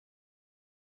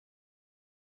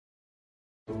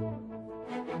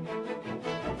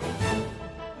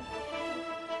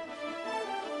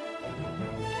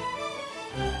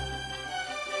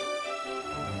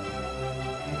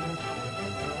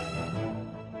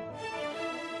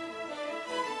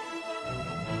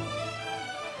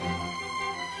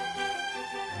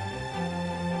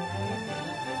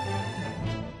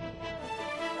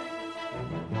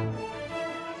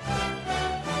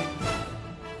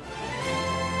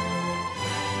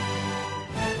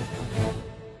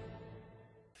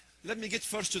Let me get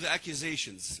first to the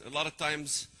accusations. A lot of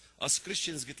times, us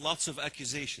Christians get lots of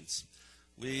accusations.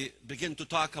 We begin to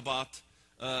talk about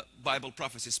Bible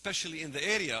prophecy, especially in the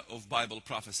area of Bible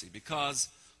prophecy, because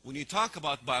when you talk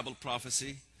about Bible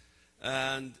prophecy,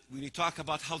 and when you talk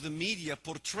about how the media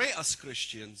portray us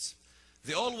Christians,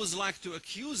 they always like to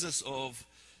accuse us of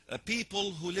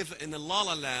people who live in a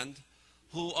la-la land,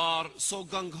 who are so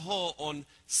gung-ho on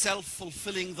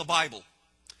self-fulfilling the Bible.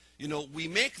 You know, we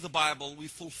make the Bible, we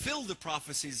fulfill the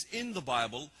prophecies in the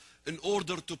Bible in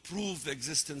order to prove the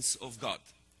existence of God.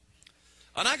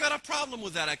 And I got a problem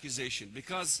with that accusation,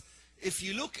 because if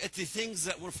you look at the things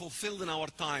that were fulfilled in our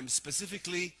time,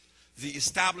 specifically the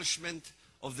establishment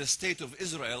of the state of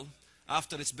Israel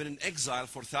after it's been in exile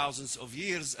for thousands of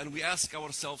years, and we ask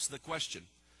ourselves the question,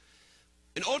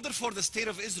 in order for the state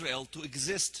of Israel to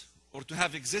exist or to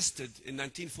have existed in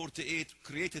 1948,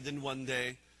 created in one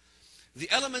day, the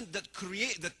element that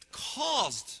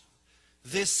caused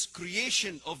this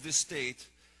creation of this state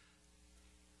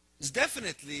is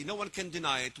definitely, no one can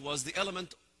deny it, was the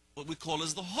element what we call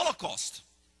as the Holocaust.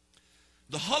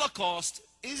 The Holocaust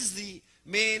is the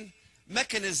main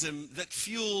mechanism that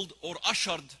fueled or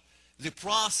ushered the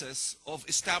process of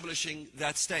establishing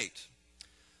that state.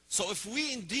 So if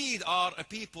we indeed are a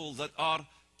people that are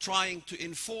trying to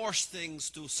enforce things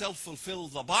to self-fulfill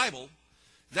the Bible,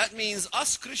 that means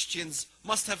us Christians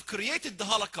must have created the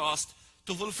Holocaust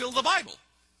to fulfill the Bible.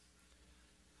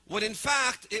 When in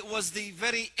fact, it was the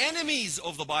very enemies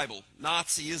of the Bible,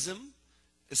 Nazism,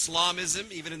 Islamism,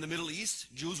 even in the Middle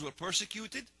East, Jews were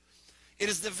persecuted. It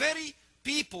is the very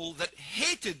people that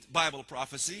hated Bible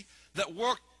prophecy that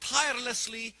worked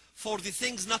tirelessly for the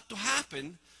things not to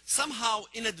happen, somehow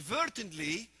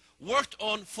inadvertently worked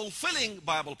on fulfilling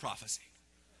Bible prophecy.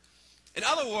 In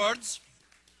other words,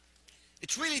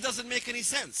 it really doesn't make any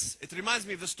sense. It reminds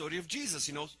me of the story of Jesus.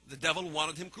 You know, the devil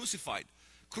wanted him crucified.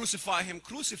 Crucify him,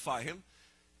 crucify him.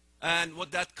 And what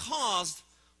that caused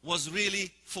was really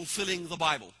fulfilling the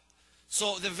Bible.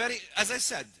 So as I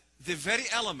said, the very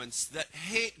elements that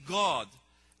hate God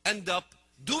end up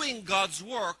doing God's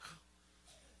work,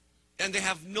 and they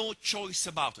have no choice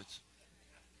about it.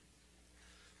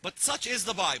 But such is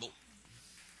the Bible.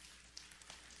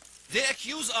 They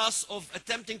accuse us of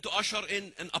attempting to usher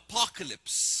in an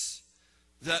apocalypse,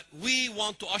 that we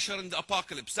want to usher in the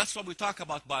apocalypse. That's why we talk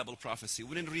about Bible prophecy.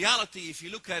 When in reality, if you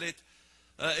look at it,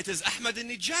 it is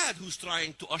Ahmadinejad who's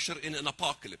trying to usher in an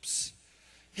apocalypse.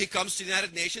 He comes to the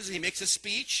United Nations, he makes a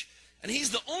speech, and he's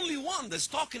the only one that's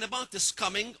talking about this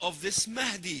coming of this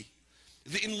Mahdi,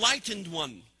 the enlightened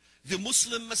one, the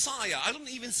Muslim Messiah. I don't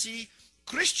even see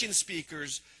Christian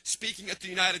speakers speaking at the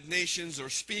United Nations or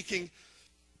speaking,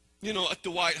 you know, at the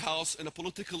White House in a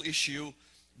political issue,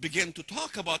 begin to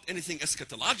talk about anything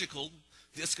eschatological.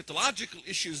 The eschatological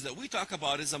issues that we talk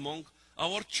about is among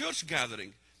our church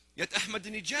gathering. Yet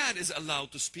Ahmadinejad is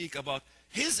allowed to speak about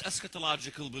his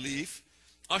eschatological belief,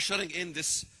 ushering in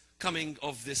this coming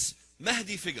of this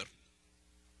Mahdi figure.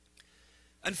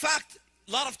 In fact,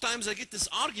 a lot of times I get this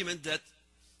argument that,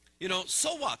 you know,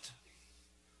 so what?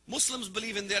 Muslims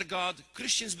believe in their God,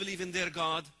 Christians believe in their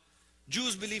God,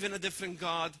 Jews believe in a different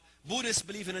God, Buddhists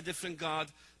believe in a different God.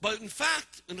 But in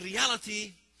fact, in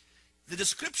reality, the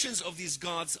descriptions of these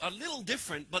gods are a little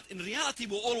different, but in reality,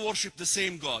 we all worship the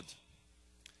same God.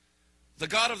 The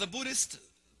God of the Buddhist,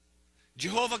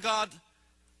 Jehovah God,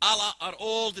 Allah are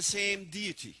all the same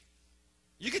deity.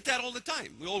 You get that all the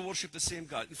time. We all worship the same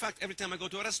God. In fact, every time I go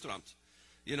to a restaurant,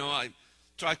 you know, I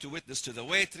try to witness to the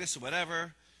waitress or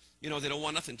whatever. You know, they don't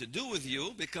want nothing to do with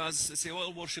you because they say,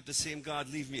 well, worship the same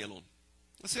God, leave me alone.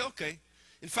 I say, okay.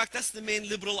 In fact, that's the main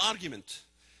liberal argument,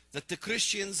 that the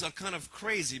Christians are kind of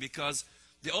crazy because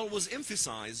they always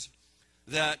emphasize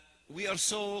that we are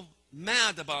so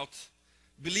mad about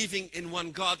believing in one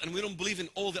God and we don't believe in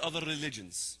all the other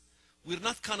religions. We're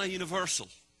not kind of universal.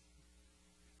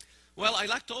 Well, I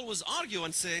like to always argue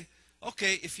and say,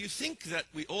 okay, if you think that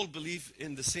we all believe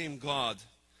in the same God,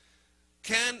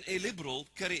 can a liberal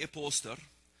carry a poster,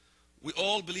 we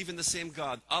all believe in the same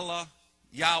God, Allah,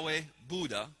 Yahweh,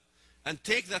 Buddha, and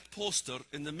take that poster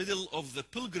in the middle of the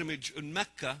pilgrimage in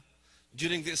Mecca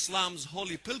during the Islam's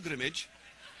holy pilgrimage,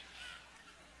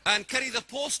 and carry the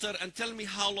poster and tell me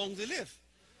how long they live.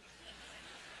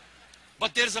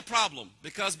 But there's a problem,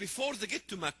 because before they get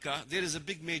to Mecca, there is a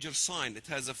big major sign. It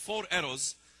has 4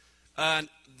 arrows, and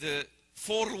the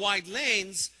 4 wide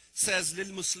lanes says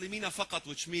للمسلمين فقط,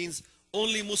 which means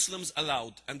only Muslims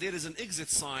allowed. And there is an exit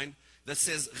sign that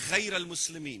says غير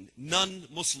المسلمين,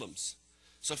 non-Muslims.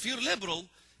 So if you're liberal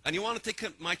and you want to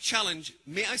take my challenge,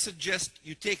 may I suggest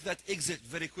you take that exit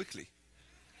very quickly.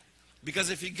 Because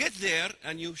if you get there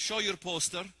and you show your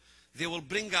poster, they will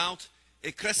bring out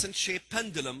a crescent-shaped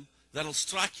pendulum that will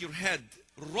strike your head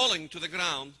rolling to the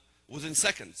ground within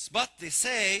seconds. But they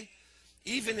say,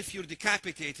 even if you're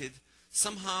decapitated,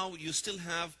 somehow you still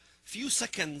have few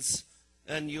seconds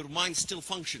and your mind still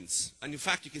functions. And in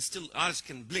fact, you can still, eyes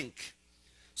can blink.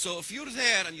 So if you're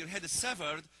there and your head is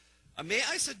severed, may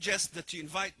I suggest that you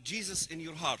invite Jesus in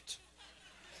your heart.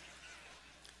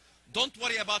 Don't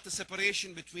worry about the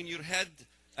separation between your head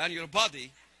and your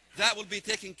body. That will be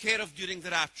taken care of during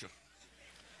the rapture.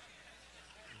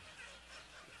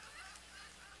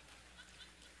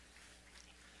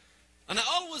 And I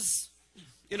always,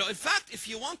 in fact, if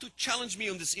you want to challenge me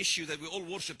on this issue that we all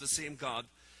worship the same God,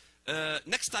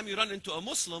 next time you run into a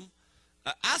Muslim,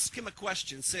 ask him a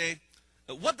question. Say,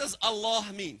 what does Allah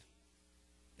mean?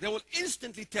 They will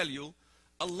instantly tell you,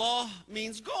 Allah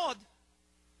means God.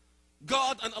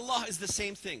 God and Allah is the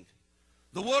same thing.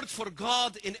 The word for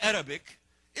God in Arabic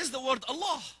is the word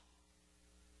Allah.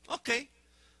 Okay.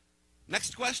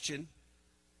 Next question.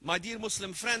 My dear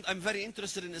Muslim friend, I'm very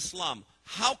interested in Islam.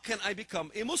 How can I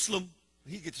become a Muslim?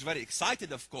 He gets very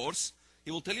excited, of course.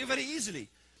 He will tell you very easily.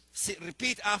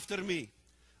 Repeat after me.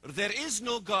 There is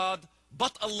no God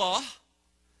but Allah,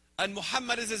 and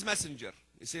Muhammad is his messenger.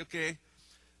 You say, okay.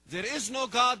 There is no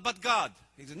God but God.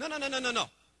 He says, no.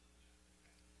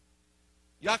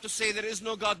 You have to say there is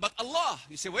no God but Allah.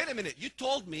 You say, wait a minute. You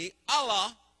told me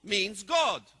Allah means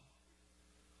God.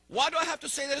 Why do I have to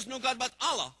say there is no God but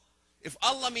Allah? If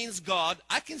Allah means God,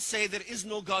 I can say there is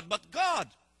no God but God.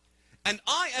 And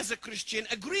I, as a Christian,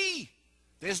 agree.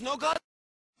 There is no God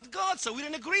but God, so we're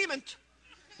in agreement.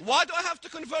 Why do I have to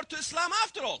convert to Islam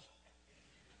after all?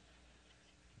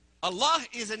 Allah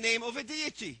is a name of a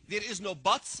deity. There is no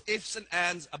buts, ifs, and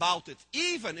ands about it.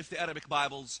 Even if the Arabic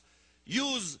Bibles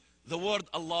use the word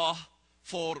Allah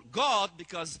for God,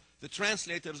 because the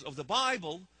translators of the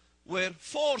Bible were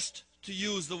forced to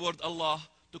use the word Allah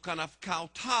to kind of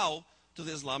kowtow to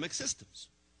the Islamic systems.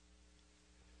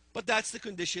 But that's the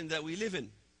condition that we live in.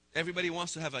 Everybody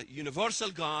wants to have a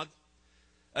universal God,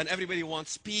 and everybody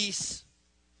wants peace.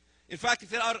 In fact, if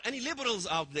there are any liberals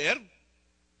out there,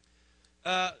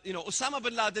 Osama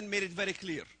bin Laden made it very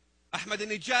clear.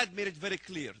 Ahmadinejad made it very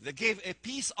clear. They gave a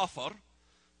peace offer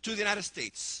to the United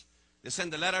States. They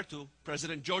sent a letter to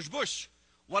President George Bush.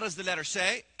 What does the letter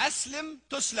say? Aslim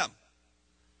tuslam.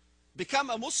 Become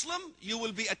a Muslim, you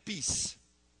will be at peace.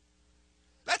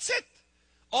 That's it.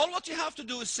 All what you have to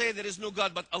do is say there is no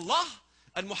God but Allah,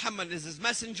 and Muhammad is his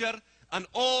messenger, and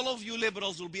all of you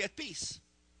liberals will be at peace.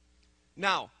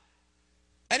 Now,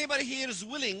 anybody here is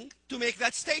willing to make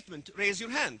that statement? Raise your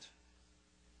hand.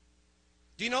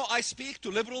 Do you know I speak to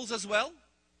liberals as well?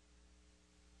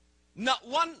 Not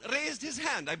one raised his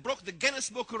hand. I broke the Guinness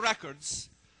Book of Records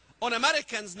on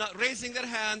Americans not raising their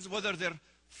hands, whether they're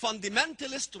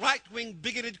fundamentalist, right-wing,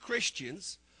 bigoted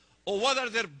Christians, or whether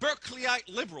they're Berkeleyite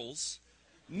liberals.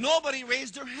 Nobody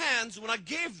raised their hands when I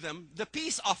gave them the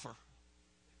peace offer.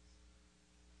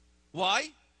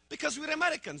 Why? Because we're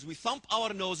Americans. We thump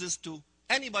our noses to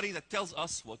anybody that tells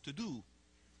us what to do.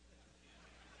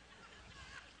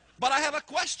 But I have a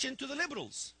question to the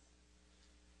liberals.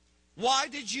 Why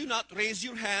did you not raise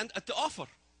your hand at the offer?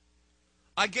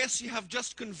 I guess you have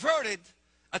just converted.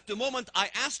 At the moment I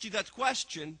asked you that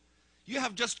question, you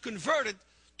have just converted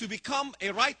to become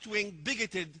a right-wing,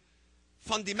 bigoted,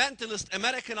 fundamentalist,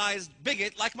 Americanized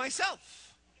bigot like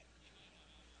myself.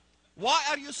 Why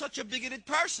are you such a bigoted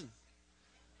person?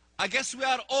 I guess we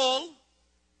are all,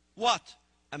 what?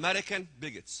 American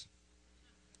bigots.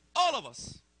 All of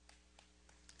us.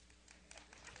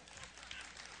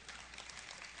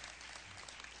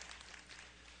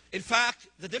 In fact,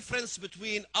 the difference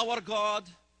between our God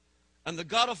and the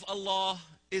God of Allah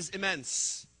is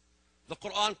immense. The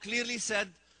Quran clearly said,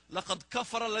 لَقَدْ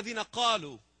كَفَرَ الَّذِينَ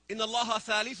قَالُوا إِنَّ اللَّهَ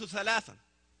ثَالِثُ ثَلَاثًا.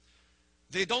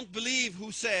 They don't believe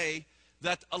who say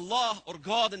that Allah, or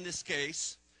God in this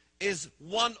case, is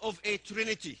one of a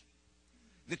trinity.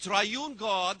 The triune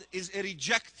God is a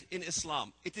reject in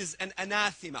Islam. It is an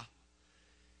anathema.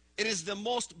 It is the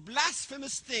most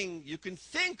blasphemous thing you can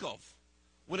think of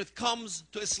when it comes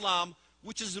to Islam,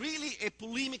 which is really a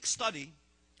polemic study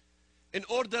in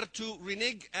order to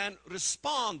renege and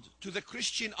respond to the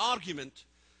Christian argument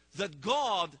that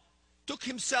God took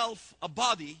himself a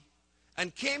body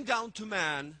and came down to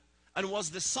man and was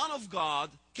the Son of God,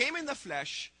 came in the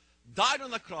flesh, died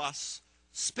on the cross,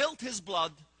 spilt his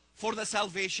blood for the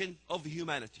salvation of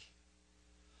humanity.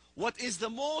 What is the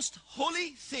most holy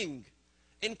thing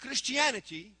in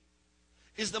Christianity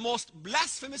is the most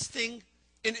blasphemous thing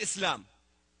in Islam.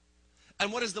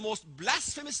 And what is the most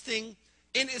blasphemous thing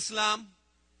in Islam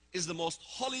is the most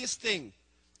holiest thing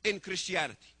in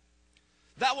Christianity.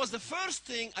 That was the first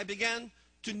thing I began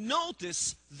to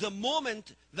notice the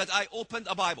moment that I opened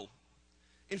a Bible.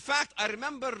 In fact, I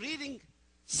remember reading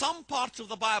some parts of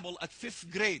the Bible at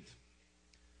 5th grade.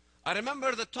 I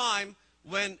remember the time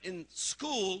when in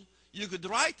school you could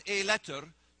write a letter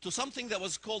to something that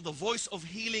was called the Voice of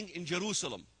Healing in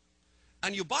Jerusalem.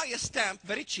 And you buy a stamp,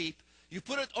 very cheap, you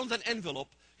put it on an envelope,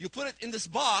 you put it in this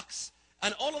box,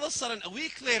 and all of a sudden, a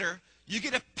week later, you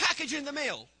get a package in the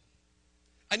mail.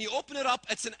 And you open it up,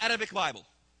 it's an Arabic Bible.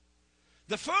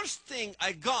 The first thing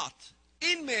I got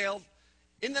in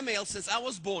the mail since I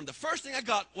was born, the first thing I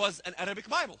got was an Arabic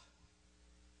Bible.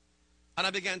 And I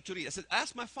began to read. I said, I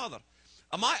asked my father,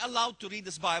 am I allowed to read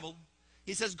this Bible?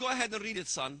 He says, go ahead and read it,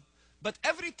 son. But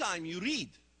every time you read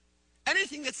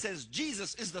anything that says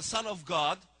Jesus is the Son of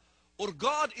God, or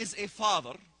God is a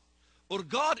Father, or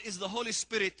God is the Holy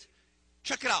Spirit,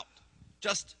 check it out.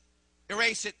 Just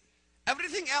erase it.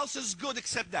 Everything else is good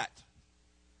except that.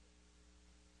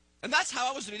 And that's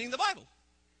how I was reading the Bible.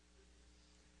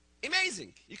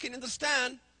 Amazing. You can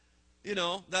understand,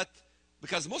 that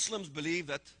because Muslims believe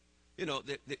that,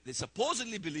 they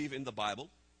supposedly believe in the Bible.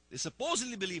 They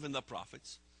supposedly believe in the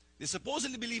prophets. They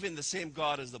supposedly believe in the same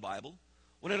God as the Bible,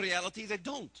 when in reality they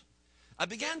don't. I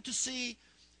began to see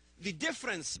the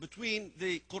difference between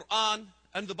the Quran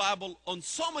and the Bible on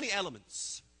so many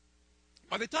elements.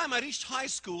 By the time I reached high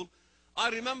school, I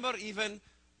remember even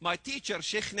my teacher,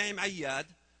 Sheikh Naim Ayyad,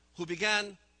 who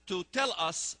began to tell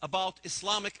us about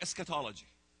Islamic eschatology.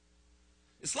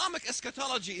 Islamic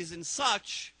eschatology is in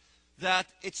such that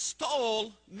it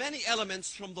stole many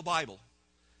elements from the Bible.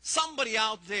 Somebody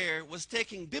out there was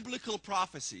taking biblical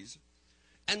prophecies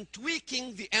and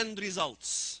tweaking the end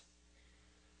results.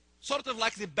 Sort of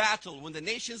like the battle when the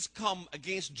nations come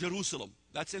against Jerusalem.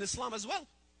 That's in Islam as well.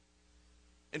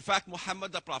 In fact,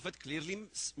 Muhammad the Prophet clearly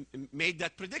made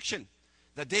that prediction.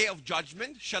 The day of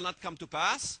judgment shall not come to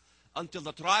pass until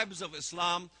the tribes of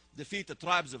Islam defeat the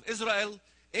tribes of Israel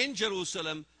in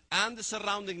Jerusalem and the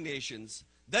surrounding nations.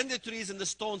 Then the trees and the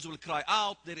stones will cry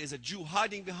out, there is a Jew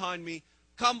hiding behind me.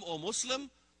 Come, O Muslim,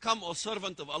 come, O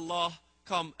servant of Allah,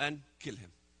 come and kill him.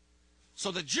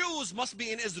 So the Jews must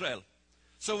be in Israel.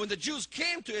 So when the Jews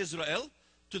came to Israel,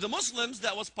 to the Muslims,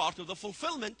 that was part of the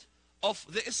fulfillment of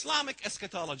the Islamic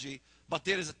eschatology. But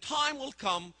there is a time will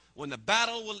come when a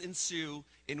battle will ensue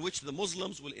in which the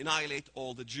Muslims will annihilate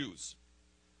all the Jews.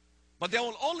 But they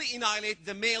will only annihilate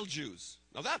the male Jews.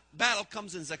 Now that battle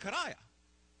comes in Zechariah.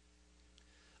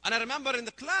 And I remember in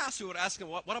the class we were asking,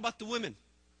 what about the women?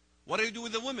 What do you do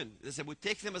with the women? They said, we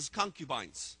take them as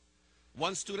concubines.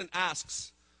 One student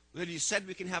asks, well, you said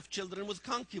we can have children with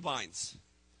concubines.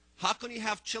 How can you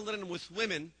have children with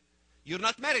women you're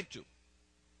not married to?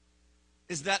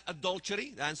 Is that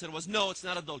adultery? The answer was, no, it's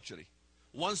not adultery.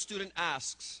 One student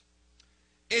asks,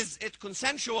 is it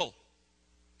consensual?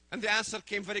 And the answer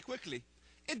came very quickly.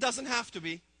 It doesn't have to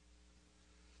be.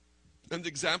 And the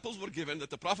examples were given that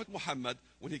the Prophet Muhammad,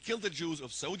 when he killed the Jews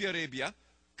of Saudi Arabia,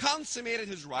 consummated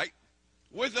his right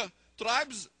with a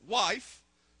tribe's wife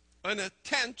in a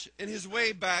tent in his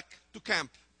way back to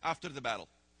camp after the battle.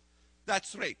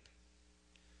 That's rape.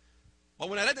 But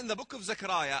when I read in the book of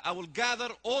Zechariah, I will gather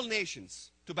all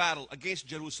nations to battle against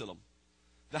Jerusalem.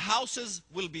 The houses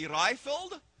will be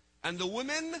rifled and the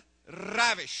women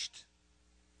ravished.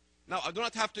 Now, I do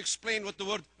not have to explain what the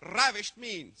word ravished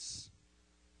means.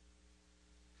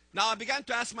 Now, I began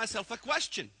to ask myself a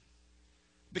question,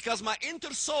 because my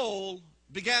inner soul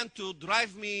began to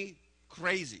drive me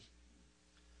crazy.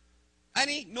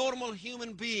 Any normal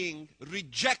human being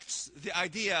rejects the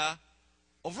idea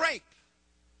of rape.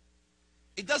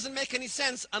 It doesn't make any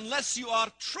sense unless you are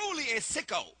truly a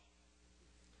sicko.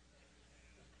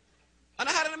 And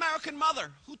I had an American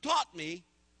mother who taught me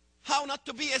how not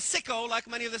to be a sicko like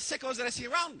many of the sickos that I see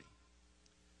around me.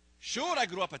 Sure, I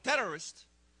grew up a terrorist.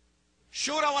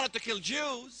 Sure, I wanted to kill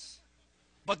Jews.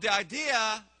 But the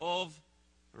idea of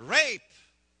rape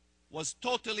was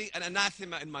totally an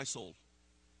anathema in my soul.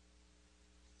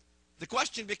 The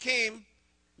question became,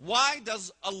 why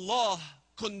does Allah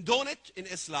condone it in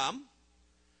Islam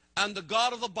and the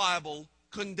God of the Bible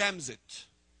condemns it?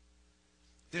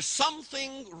 There's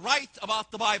something right about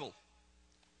the Bible.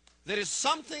 There is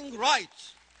something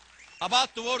right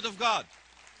about the Word of God.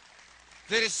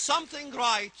 There is something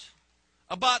right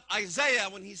about Isaiah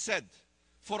when he said,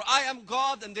 "For I am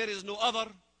God and there is no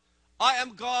other. I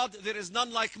am God, there is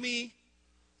none like me,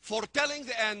 foretelling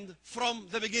the end from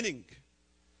the beginning."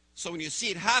 So when you see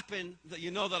it happen, that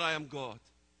you know that I am God.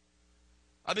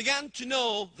 I began to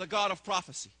know the God of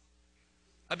prophecy.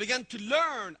 I began to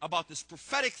learn about these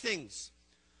prophetic things.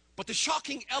 But the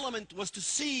shocking element was to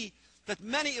see that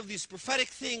many of these prophetic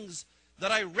things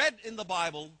that I read in the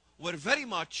Bible were very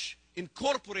much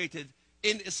incorporated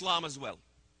in Islam as well.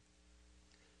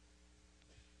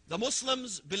 The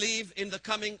Muslims believe in the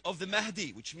coming of the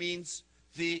Mahdi, which means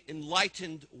the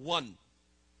enlightened one.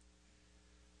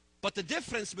 But the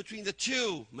difference between the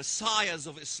two messiahs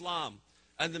of Islam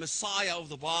and the Messiah of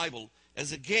the Bible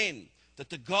is again that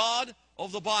the God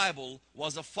of the Bible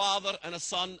was a Father and a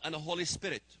Son and a Holy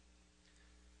Spirit.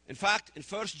 In fact, in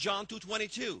 1 John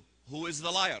 2:22, who is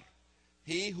the liar?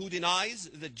 He who denies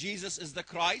that Jesus is the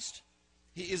Christ.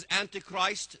 He is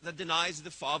Antichrist that denies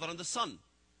the Father and the Son.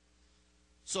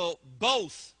 So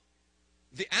both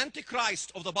the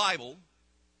Antichrist of the Bible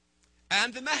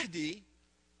and the Mahdi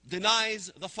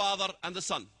denies the Father and the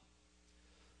Son.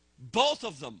 Both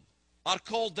of them are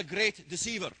called the great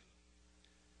deceiver.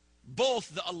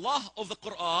 Both the Allah of the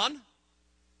Quran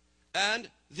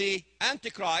and the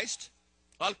Antichrist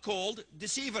are called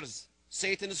deceivers.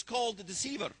 Satan is called the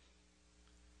deceiver.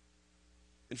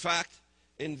 In fact,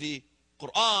 in the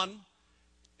Quran,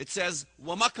 it says,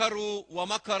 وَمَكَرُوا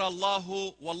وَمَكَرَ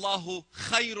اللَّهُ وَاللَّهُ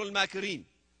خَيْرُ الْمَاكِرِينَ.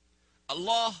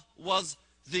 Allah was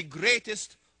the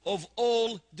greatest of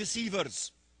all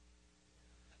deceivers.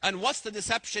 And what's the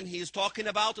deception he is talking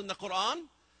about in the Quran?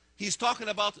 He's talking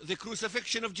about the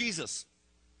crucifixion of Jesus.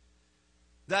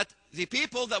 That the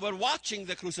people that were watching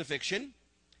the crucifixion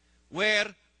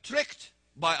were tricked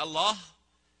by Allah,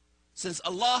 since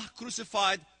Allah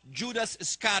crucified Judas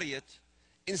Iscariot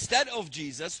instead of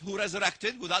Jesus, who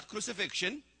resurrected without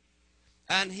crucifixion.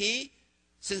 And he,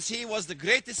 since he was the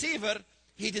great deceiver,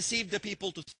 he deceived the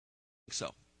people to think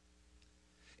so.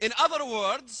 In other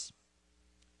words,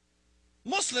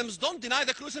 Muslims don't deny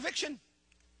the crucifixion.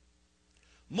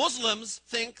 Muslims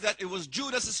think that it was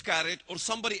Judas Iscariot or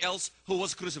somebody else who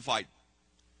was crucified.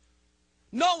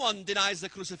 No one denies the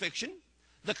crucifixion.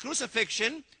 The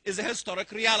crucifixion is a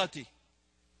historic reality.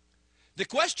 The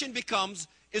question becomes,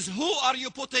 is who are you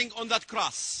putting on that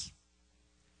cross?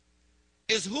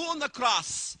 Is who on the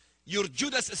cross your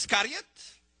Judas Iscariot,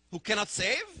 who cannot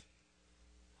save?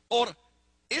 Or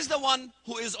is the one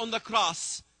who is on the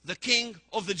cross the King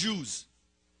of the Jews?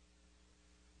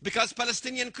 Because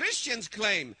Palestinian Christians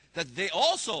claim that they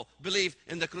also believe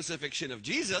in the crucifixion of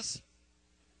Jesus.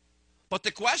 But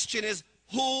the question is,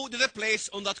 who do they place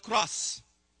on that cross?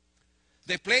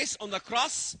 They place on the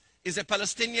cross is a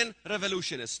Palestinian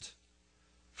revolutionist.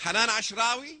 Hanan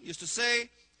Ashrawi used to say,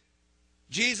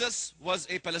 Jesus was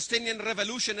a Palestinian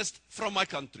revolutionist from my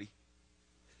country.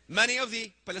 Many of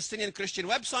the Palestinian Christian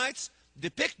websites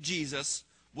depict Jesus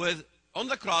on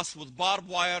the cross with barbed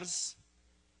wires,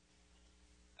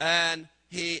 and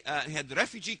he had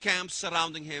refugee camps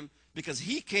surrounding him because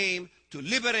he came to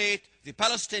liberate the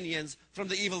Palestinians from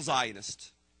the evil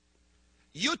Zionists.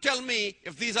 You tell me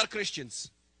if these are Christians.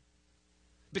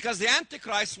 Because the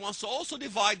Antichrist wants to also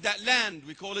divide that land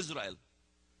we call Israel.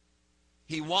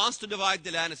 He wants to divide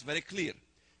the land, it's very clear.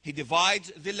 He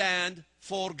divides the land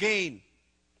for gain.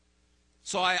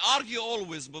 So I argue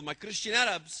always with my Christian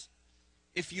Arabs,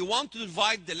 if you want to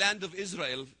divide the land of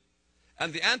Israel,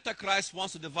 and the Antichrist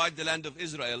wants to divide the land of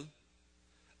Israel,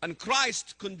 and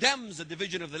Christ condemns the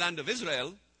division of the land of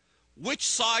Israel, which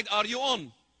side are you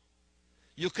on?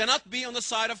 You cannot be on the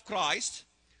side of Christ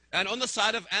and on the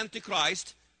side of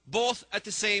Antichrist both at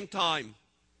the same time.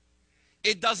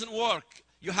 It doesn't work.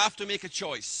 You have to make a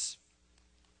choice.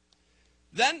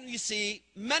 Then you see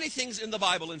many things in the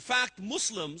Bible. In fact,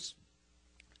 Muslims,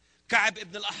 Ka'b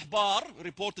ibn al-Ahbar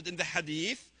reported in the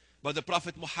hadith by the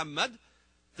Prophet Muhammad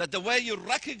that the way you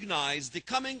recognize the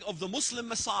coming of the Muslim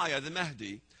Messiah, the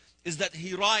Mahdi, is that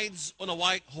he rides on a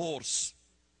white horse.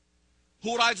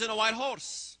 Who rides on a white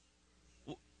horse?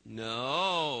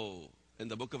 No. In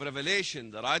the book of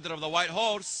Revelation, the rider of the white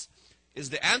horse is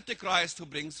the Antichrist who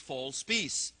brings false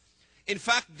peace. In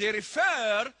fact, they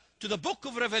refer to the book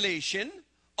of Revelation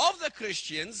of the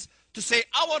Christians to say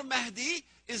our Mahdi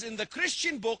is in the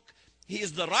Christian book. He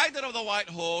is the rider of the white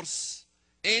horse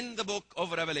in the book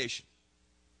of Revelation.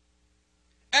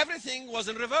 Everything was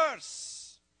in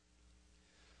reverse.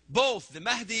 Both the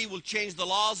Mahdi will change the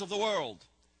laws of the world,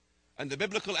 and the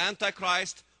biblical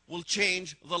Antichrist will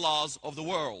change the laws of the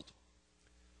world.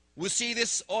 We see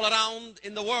this all around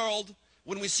in the world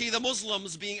when we see the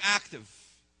Muslims being active.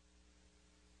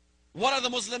 What are the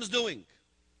Muslims doing?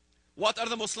 What are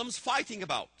the Muslims fighting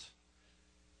about?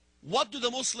 What do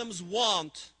the Muslims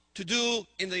want to do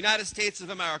in the United States of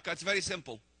America? It's very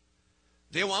simple.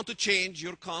 They want to change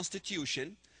your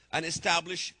constitution and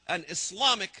establish an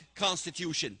Islamic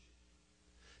constitution.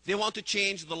 They want to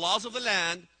change the laws of the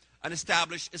land and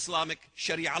establish Islamic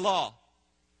Sharia law.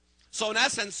 So in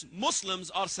essence, Muslims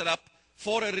are set up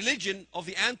for a religion of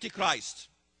the Antichrist.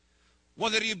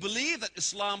 Whether you believe that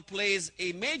Islam plays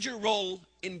a major role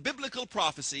in biblical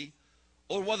prophecy,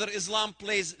 or whether Islam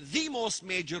plays the most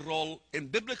major role in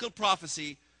biblical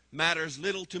prophecy, matters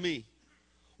little to me.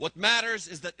 What matters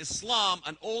is that Islam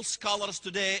and all scholars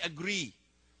today agree.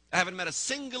 I haven't met a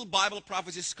single Bible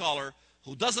prophecy scholar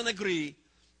who doesn't agree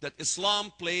that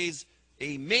Islam plays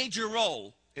a major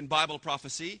role in Bible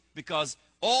prophecy, because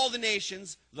all the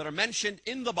nations that are mentioned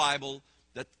in the Bible,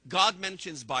 that God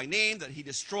mentions by name, that He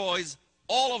destroys,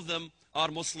 all of them are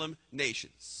Muslim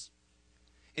nations.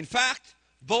 In fact,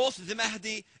 both the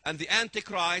Mahdi and the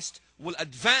Antichrist will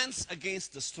advance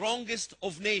against the strongest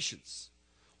of nations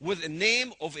with the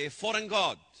name of a foreign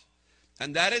god.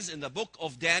 And that is in the book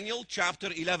of Daniel, chapter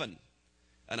 11.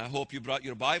 And I hope you brought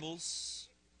your Bibles.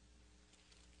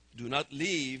 Do not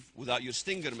leave without your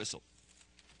Stinger missile.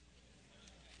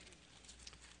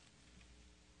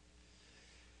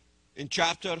 In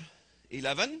chapter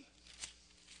 11,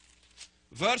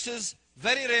 verses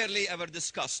very rarely ever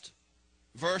discussed.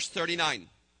 Verse 39.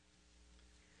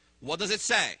 What does it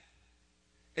say?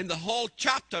 In the whole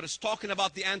chapter, it's talking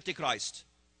about the Antichrist.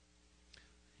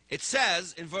 It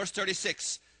says in verse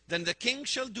 36, then the king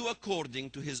shall do according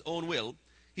to his own will.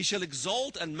 He shall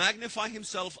exalt and magnify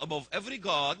himself above every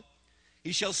god.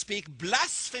 He shall speak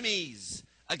blasphemies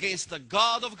against the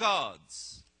God of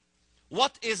gods.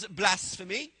 What is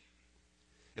blasphemy?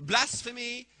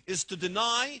 Blasphemy is to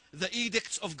deny the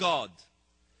edicts of God.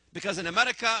 Because in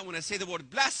America, when I say the word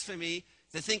blasphemy,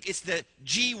 they think it's the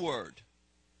G word.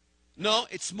 No,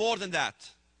 it's more than that.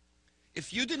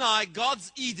 If you deny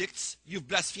God's edicts, you've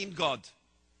blasphemed God.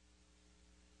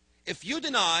 If you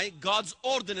deny God's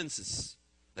ordinances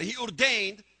that He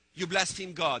ordained, you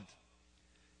blaspheme God.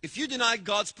 If you deny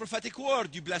God's prophetic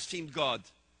word, you blaspheme God.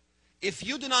 If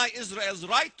you deny Israel's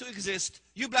right to exist,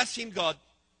 you blaspheme God.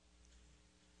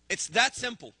 It's that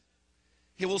simple.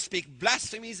 He will speak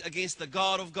blasphemies against the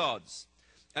God of gods,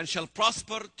 and shall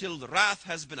prosper till the wrath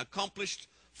has been accomplished,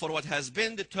 for what has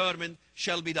been determined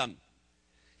shall be done.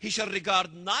 He shall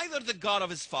regard neither the God of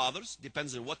his fathers,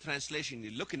 depends on what translation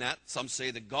you're looking at. Some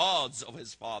say the gods of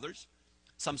his fathers.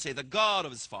 Some say the God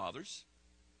of his fathers.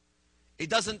 He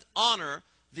doesn't honor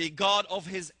the God of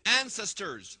his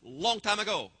ancestors long time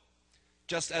ago.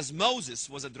 Just as Moses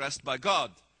was addressed by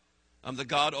God. I'm the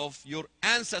God of your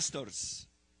ancestors.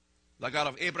 The God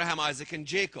of Abraham, Isaac, and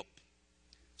Jacob.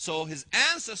 So his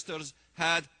ancestors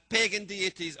had pagan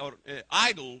deities or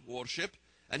idol worship.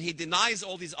 And he denies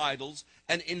all these idols,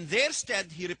 and in their stead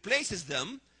he replaces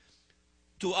them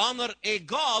to honor a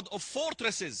God of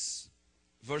fortresses.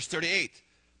 Verse 38,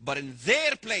 but in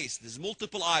their place, there's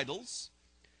multiple idols,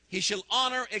 he shall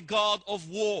honor a God of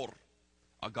war.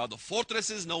 A God of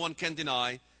fortresses, no one can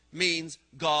deny, means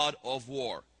God of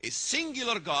war. A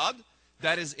singular God,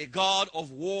 that is a God of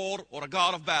war or a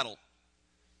God of battle.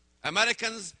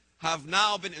 Americans have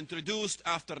now been introduced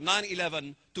after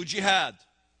 9/11 to jihad.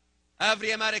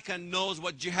 Every American knows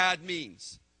what jihad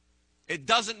means. It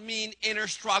doesn't mean inner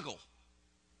struggle.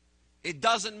 It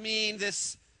doesn't mean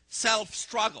this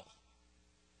self-struggle.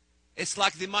 It's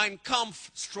like the Mein Kampf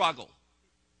struggle.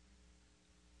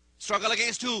 Struggle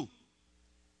against who?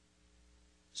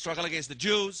 Struggle against the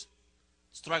Jews.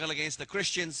 Struggle against the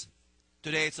Christians.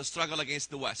 Today it's a struggle against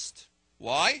the West.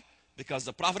 Why? Because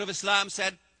the Prophet of Islam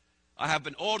said, I have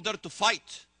been ordered to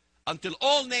fight until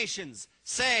all nations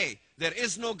say there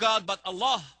is no God but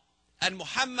Allah, and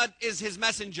Muhammad is his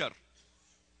messenger.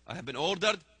 I have been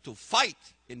ordered to fight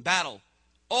in battle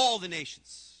all the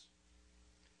nations.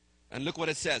 And look what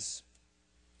it says.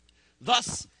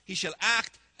 Thus he shall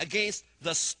act against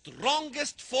the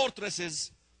strongest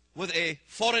fortresses with a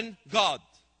foreign god.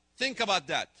 Think about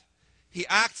that. He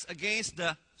acts against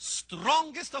the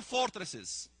strongest of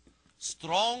fortresses.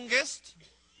 Strongest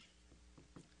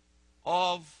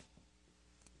of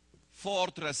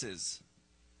fortresses.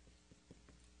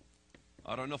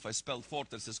 I don't know if I spelled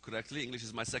fortresses correctly. English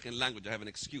is my second language. I have an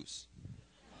excuse.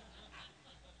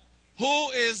 Who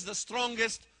is the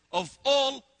strongest of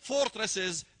all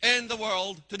fortresses in the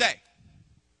world today?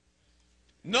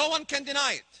 No one can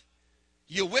deny it.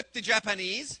 You whip the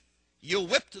Japanese, you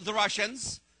whipped the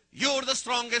Russians, you're the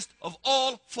strongest of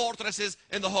all fortresses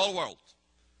in the whole world.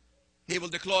 He will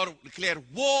declare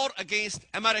war against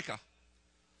America.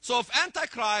 So if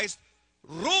Antichrist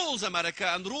rules America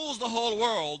and rules the whole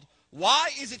world, why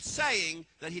is it saying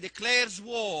that he declares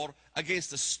war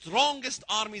against the strongest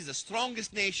armies, the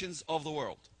strongest nations of the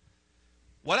world?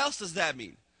 What else does that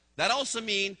mean? That also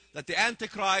means that the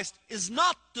Antichrist is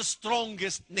not the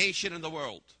strongest nation in the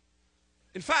world.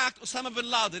 In fact, Osama bin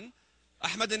Laden,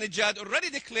 Ahmadinejad already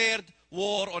declared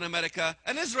war on America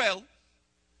and Israel.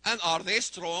 And are they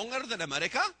stronger than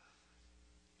America?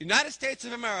 United States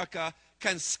of America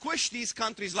can squish these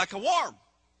countries like a worm.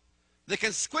 They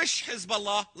can squish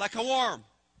Hezbollah like a worm.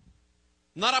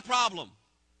 Not a problem.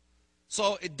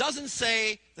 So it doesn't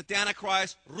say that the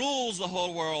Antichrist rules the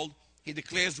whole world. He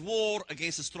declares war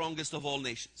against the strongest of all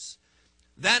nations.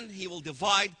 Then he will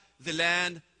divide the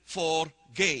land for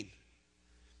gain.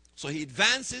 So he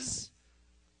advances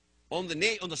on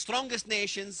the strongest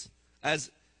nations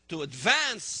as to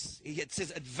advance. It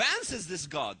says advances this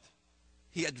God.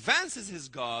 He advances his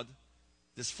God,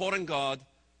 this foreign God,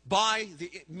 by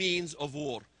the means of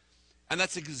war. And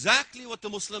that's exactly what the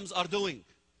Muslims are doing.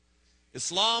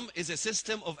 Islam is a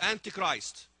system of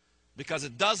Antichrist because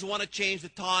it does want to change the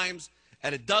times,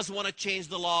 and it does want to change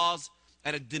the laws,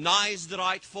 and it denies the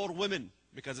right for women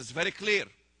because it's very clear.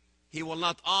 He will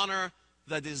not honor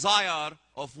the desire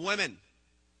of women.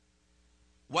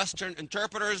 Western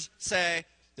interpreters say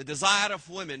the desire of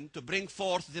women to bring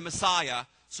forth the Messiah,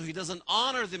 so he doesn't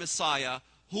honor the Messiah,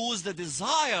 who is the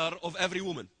desire of every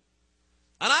woman.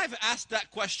 And I've asked that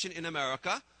question in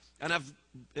America, and I've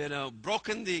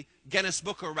broken the Guinness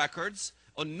Book of Records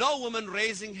on no woman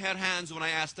raising her hands when I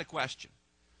asked the question.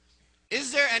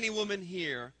 Is there any woman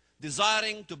here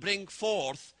desiring to bring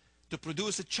forth, to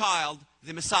produce a child,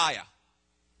 the Messiah?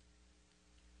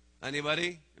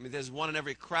 Anybody? I mean, there's one in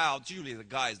every crowd. It's usually the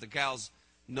guys. The gals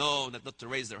know not to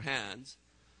raise their hands.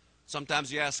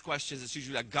 Sometimes you ask questions, it's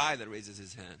usually a guy that raises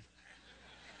his hand.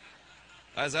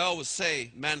 As I always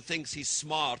say, man thinks he's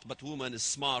smart, but woman is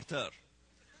smarter.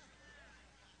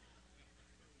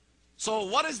 So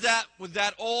what is that with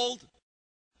that old,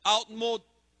 outmoded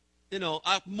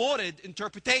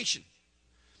interpretation?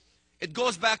 It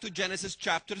goes back to Genesis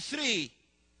chapter 3.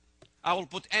 I will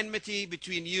put enmity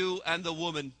between you and the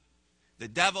woman. The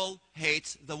devil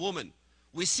hates the woman.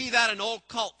 We see that in all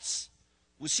cults.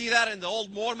 We see that in the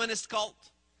old Mormonist cult,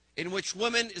 in which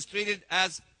women is treated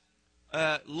as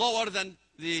lower than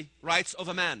the rights of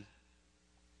a man.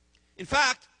 In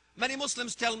fact, many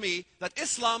Muslims tell me that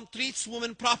Islam treats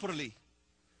women properly.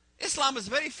 Islam is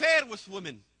very fair with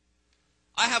women.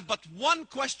 I have but one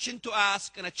question to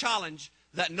ask and a challenge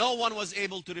that no one was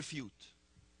able to refute.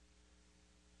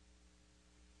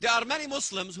 There are many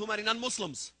Muslims who marry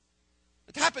non-Muslims.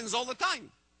 It happens all the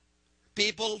time.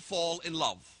 People fall in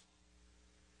love.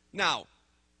 Now,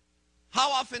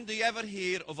 how often do you ever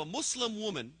hear of a Muslim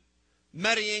woman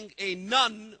marrying a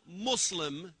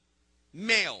non-Muslim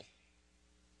male?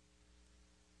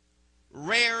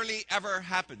 Rarely ever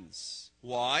happens.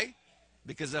 Why?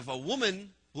 Because if a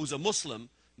woman who's a Muslim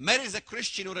marries a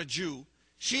Christian or a Jew,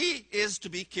 she is to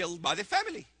be killed by the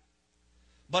family.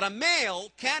 But a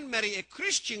male can marry a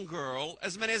Christian girl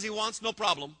as many as he wants, no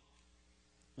problem.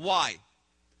 Why?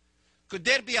 Could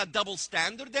there be a double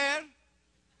standard there?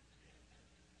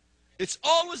 It's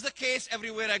always the case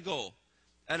everywhere I go.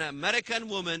 An American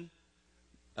woman,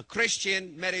 a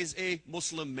Christian, marries a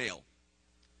Muslim male.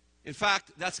 In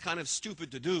fact, that's kind of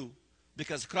stupid to do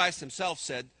because Christ himself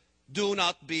said, do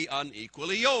not be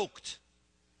unequally yoked.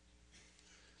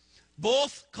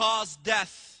 Both cause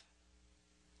death.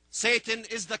 Satan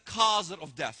is the causer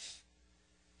of death.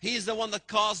 He is the one that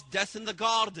caused death in the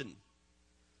garden.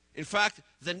 In fact,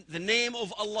 the name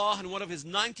of Allah and one of his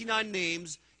 99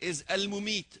 names is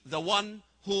Al-Mumit, the one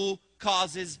who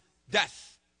causes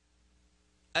death.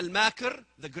 Al-Makir,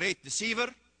 the great deceiver.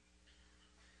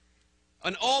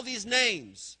 And all these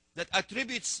names that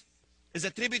is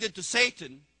attributed to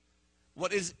Satan,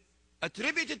 what is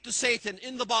attributed to Satan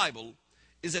in the Bible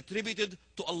is attributed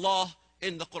to Allah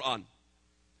in the Quran.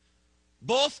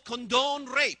 Both condone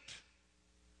rape.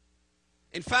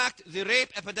 In fact, the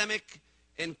rape epidemic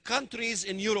in countries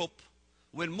in Europe,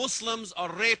 when Muslims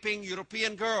are raping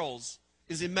European girls,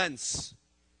 is immense.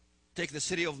 Take the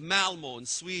city of Malmö in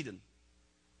Sweden.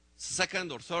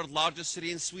 Second or third largest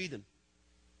city in Sweden.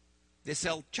 They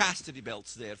sell chastity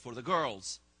belts there for the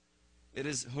girls. It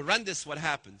is horrendous what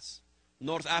happens.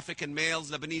 North African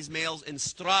males, Lebanese males in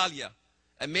Australia,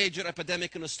 a major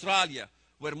epidemic in Australia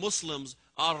where Muslims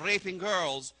are raping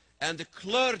girls and the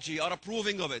clergy are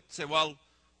approving of it. Say, well,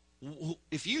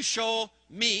 if you show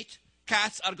meat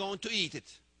cats are going to eat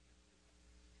it.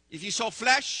 If you sow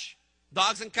flesh,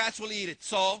 dogs and cats will eat it.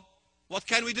 So, what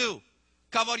can we do?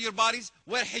 Cover your bodies,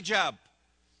 wear hijab.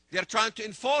 They are trying to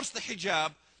enforce the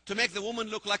hijab to make the woman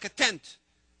look like a tent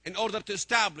in order to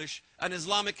establish an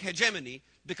Islamic hegemony,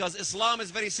 because Islam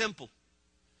is very simple.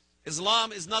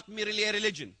 Islam is not merely a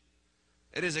religion.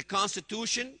 It is a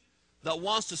constitution that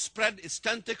wants to spread its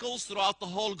tentacles throughout the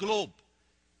whole globe,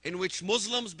 in which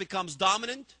Muslims becomes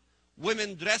dominant,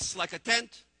 women dress like a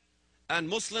tent, and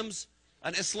Muslims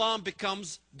and Islam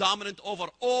becomes dominant over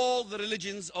all the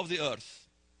religions of the earth.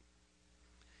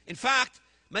 In fact,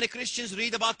 many Christians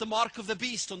read about the mark of the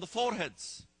beast on the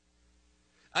foreheads.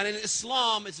 And in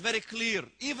Islam, it's very clear.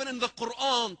 Even in the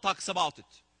Quran talks about it.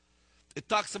 It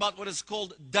talks about what is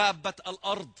called Dabbat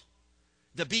al-Ard,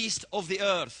 the beast of the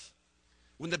earth.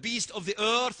 When the beast of the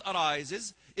earth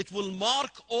arises, it will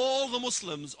mark all the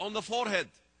Muslims on the forehead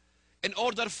in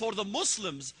order for the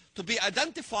Muslims to be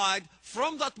identified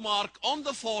from that mark on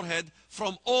the forehead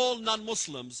from all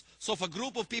non-Muslims. So if a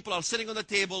group of people are sitting on the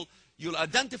table, you'll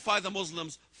identify the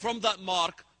Muslims from that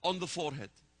mark on the forehead.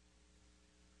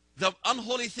 The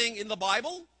unholy thing in the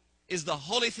Bible is the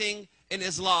holy thing in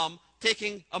Islam,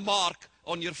 taking a mark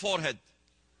on your forehead.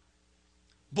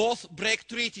 Both break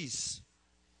treaties.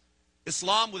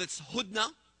 Islam with its hudna,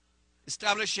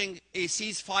 establishing a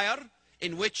ceasefire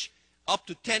in which up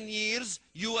to 10 years,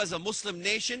 you as a Muslim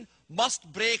nation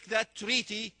must break that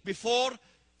treaty before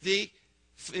the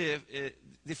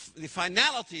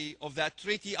finality of that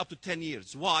treaty up to 10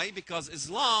 years. Why? Because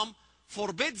Islam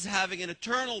forbids having an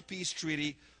eternal peace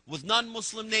treaty with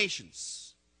non-Muslim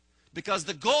nations. Because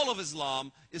the goal of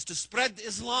Islam is to spread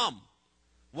Islam,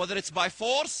 whether it's by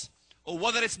force or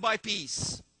whether it's by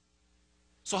peace.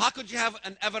 So how could you have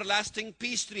an everlasting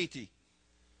peace treaty?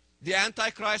 The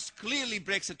Antichrist clearly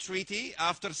breaks a treaty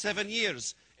after 7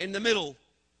 years. In the middle,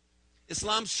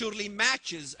 Islam surely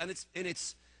matches, and it's in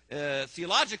its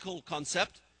theological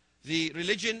concept, the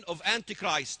religion of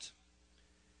Antichrist.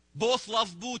 Both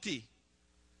love booty.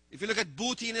 If you look at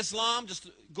booty in Islam, just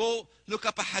go look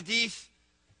up a hadith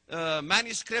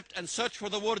manuscript and search for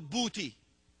the word booty.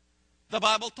 The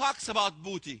Bible talks about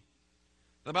booty.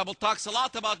 The Bible talks a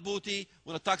lot about booty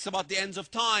when it talks about the ends of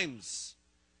times.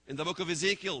 In the book of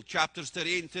Ezekiel, chapters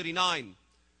 38 and 39,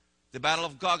 the battle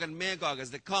of Gog and Magog, as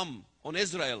they come on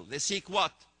Israel, they seek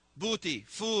what? Booty,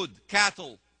 food,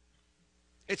 cattle.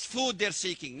 It's food they're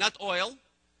seeking, not oil,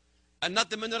 and not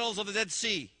the minerals of the Dead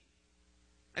Sea.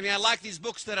 I mean, I like these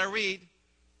books that I read,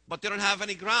 but they don't have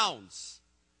any grounds.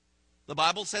 The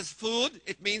Bible says food,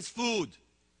 it means food.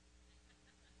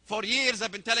 For years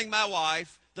I've been telling my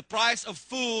wife, the price of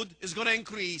food is going to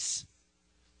increase.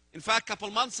 In fact, a couple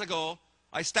months ago,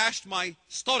 I stashed my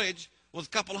storage with a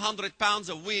couple 100 pounds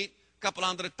of wheat, a couple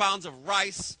 100 pounds of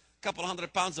rice, a couple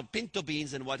 100 pounds of pinto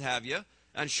beans and what have you.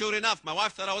 And sure enough, my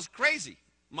wife thought I was crazy.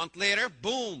 A month later,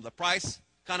 boom, the price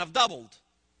kind of doubled.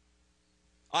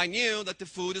 I knew that the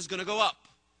food is going to go up.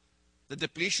 The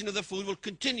depletion of the food will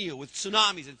continue with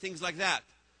tsunamis and things like that.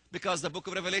 Because the book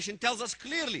of Revelation tells us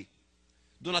clearly,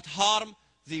 do not harm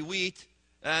the wheat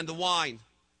and the wine.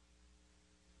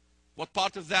 What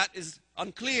part of that is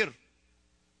unclear?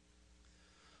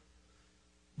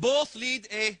 Both lead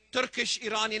a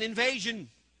Turkish-Iranian invasion.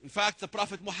 In fact, the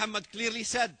Prophet Muhammad clearly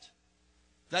said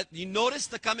that you notice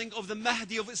the coming of the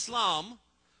Mahdi of Islam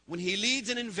when he leads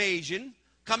an invasion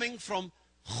coming from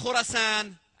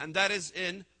Khurasan, and that is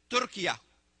in Turkey.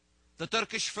 The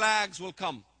Turkish flags will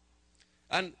come.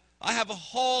 And I have a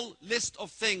whole list of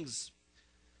things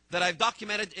that I've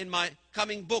documented in my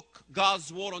coming book,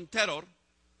 God's War on Terror.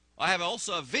 I have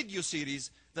also a video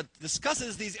series that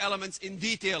discusses these elements in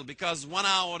detail, because 1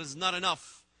 hour is not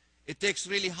enough. It takes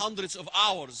really hundreds of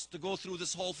hours to go through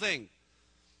this whole thing.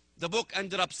 The book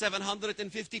ended up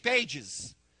 750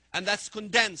 pages, and that's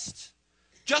condensed.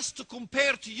 Just to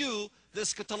compare to you the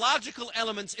eschatological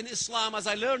elements in Islam as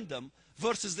I learned them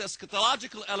versus the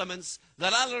eschatological elements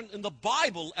that I learned in the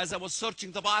Bible as I was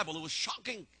searching the Bible. It was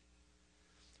shocking.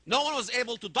 No one was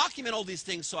able to document all these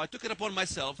things, so I took it upon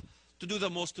myself to do the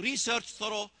most researched,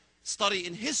 thorough study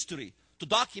in history to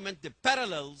document the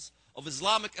parallels of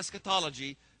Islamic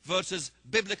eschatology versus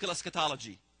biblical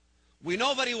eschatology. We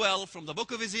know very well from the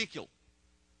book of Ezekiel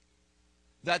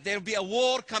that there will be a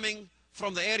war coming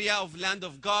from the area of land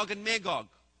of Gog and Magog.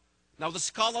 Now the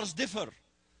scholars differ.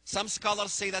 Some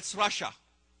scholars say that's Russia.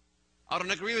 I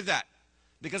don't agree with that,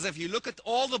 because if you look at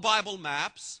all the Bible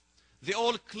maps, they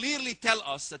all clearly tell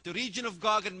us that the region of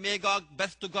Gog and Magog,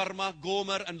 Beth Togarmah,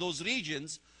 Gomer, and those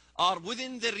regions are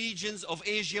within the regions of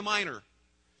Asia Minor.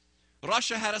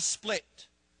 Russia had a split.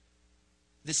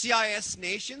 the CIS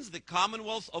nations, the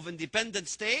Commonwealth of Independent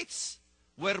States,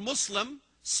 were Muslim,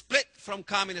 split from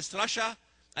communist Russia,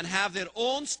 and have their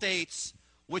own states,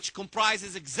 which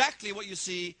comprises exactly what you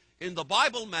see in the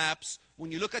Bible maps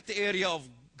when you look at the area of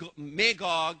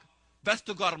Magog, Beth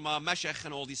Togarmah, Meshech,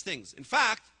 and all these things. In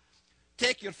fact,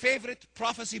 take your favorite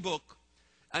prophecy book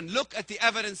and look at the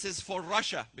evidences for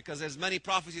Russia, because there's many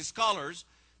prophecy scholars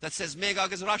that says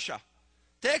Magog is Russia.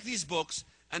 Take these books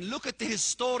and look at the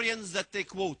historians that they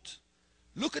quote.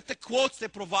 Look at the quotes they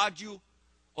provide you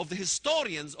of the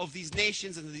historians of these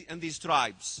nations and these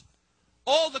tribes.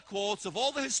 All the quotes of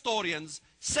all the historians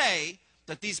say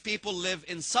that these people live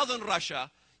in southern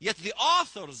Russia, yet the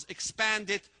authors expand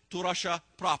it to Russia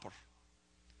proper.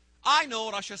 I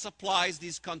know Russia supplies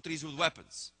these countries with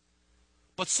weapons,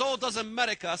 but so does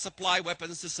America supply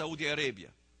weapons to Saudi Arabia.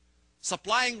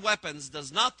 Supplying weapons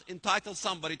does not entitle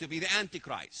somebody to be the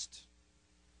Antichrist.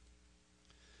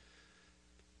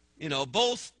 You know,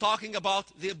 both talking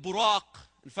about the Buraq.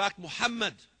 In fact,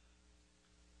 Muhammad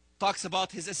talks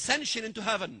about his ascension into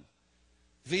heaven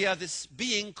via this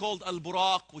being called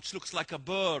Al-Buraq, which looks like a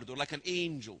bird or like an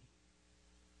angel.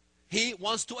 He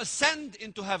wants to ascend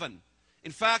into heaven.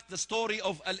 In fact, the story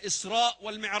of Al-Isra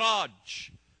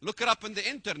wal-Mi'raj. Look it up on the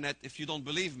internet if you don't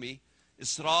believe me.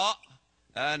 Isra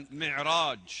and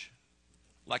Mi'raj,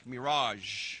 like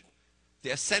mirage.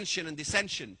 The ascension and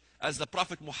descension, as the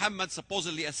Prophet Muhammad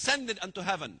supposedly ascended unto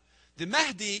heaven. The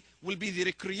Mahdi will be the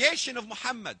recreation of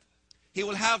Muhammad. He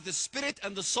will have the spirit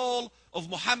and the soul of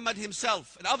Muhammad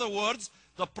himself. In other words,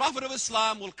 the Prophet of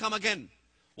Islam will come again.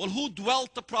 Well, who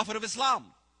dwelt the Prophet of Islam?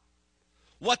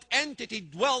 What entity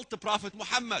dwelt the Prophet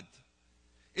Muhammad?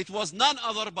 It was none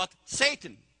other but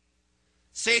Satan.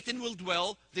 Satan will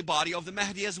dwell the body of the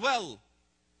Mahdi as well.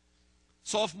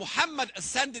 So if Muhammad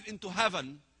ascended into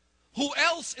heaven, who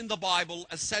else in the Bible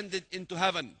ascended into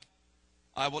heaven?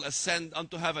 I will ascend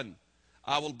unto heaven.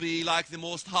 I will be like the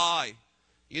Most High.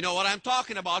 You know what I'm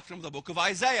talking about from the book of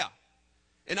Isaiah.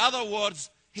 In other words,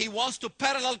 he wants to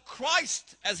parallel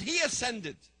Christ as he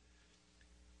ascended.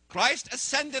 Christ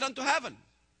ascended unto heaven.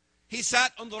 He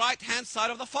sat on the right-hand side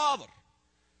of the Father.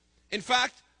 In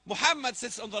fact, Muhammad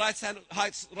sits on the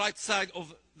right side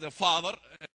of the Father,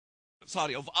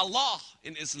 of Allah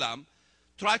in Islam.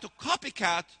 Try to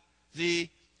copycat the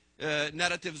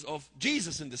narratives of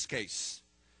Jesus in this case.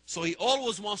 So he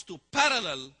always wants to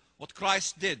parallel what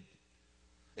Christ did.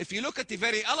 If you look at the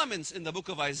very elements in the book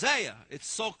of Isaiah, it's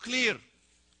so clear.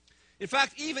 In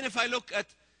fact, even if I look at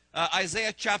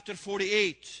Isaiah chapter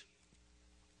 48,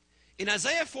 in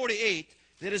Isaiah 48,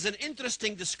 there is an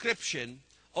interesting description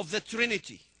of the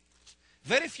Trinity.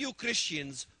 Very few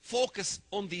Christians focus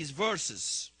on these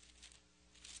verses.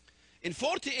 In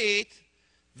 48,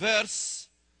 verse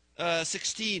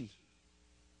 16,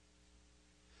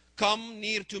 come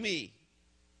near to me,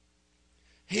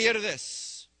 hear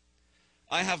this.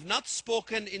 I have not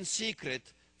spoken in secret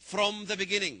from the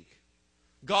beginning.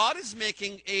 God is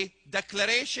making a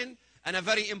declaration, and a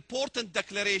very important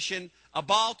declaration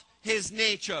about his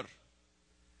nature.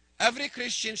 Every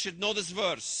Christian should know this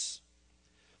verse.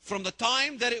 From the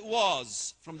time that it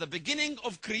was, from the beginning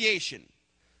of creation,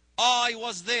 I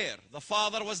was there, the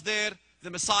Father was there,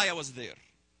 the Messiah was there.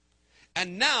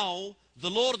 And now the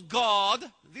Lord God,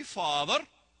 the Father,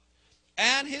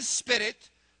 and his Spirit,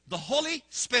 the Holy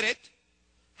Spirit,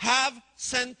 have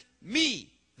sent me,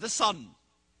 the Son.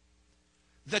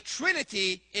 The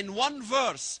Trinity in one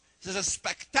verse. This is a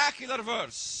spectacular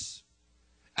verse.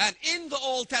 And in the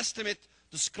Old Testament,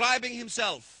 describing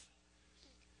himself.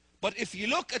 But if you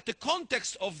look at the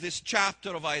context of this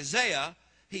chapter of Isaiah,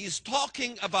 he is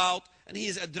talking about, and he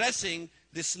is addressing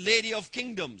this lady of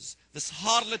kingdoms, this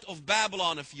harlot of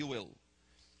Babylon, if you will.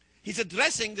 He's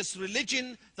addressing this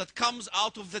religion that comes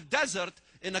out of the desert,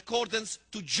 in accordance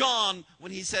to John,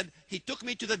 when he said, he took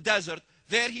me to the desert.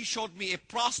 There he showed me a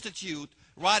prostitute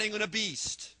riding on a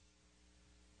beast.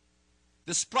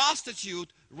 This prostitute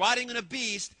riding on a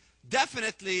beast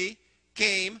definitely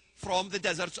came from the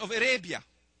deserts of Arabia.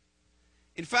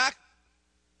 In fact,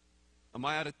 am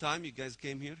I out of time? You guys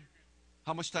came here?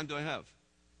 How much time do I have?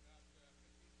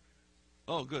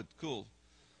 Oh, good, cool.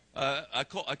 I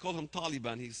call him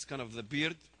Taliban. He's kind of the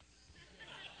beard.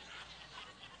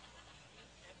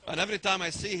 And every time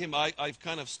I see him, I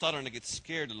kind of stutter and I get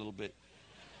scared a little bit.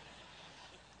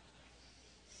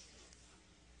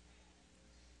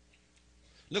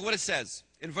 Look what it says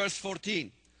in verse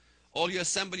 14. All you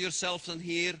assemble yourselves and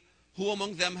hear, who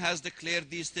among them has declared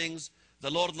these things? The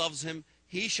Lord loves him.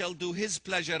 He shall do his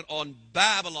pleasure on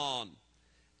Babylon,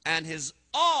 and his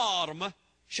arm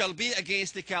shall be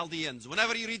against the Chaldeans.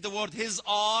 Whenever you read the word his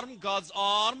arm, God's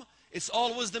arm, it's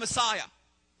always the Messiah.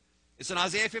 It's in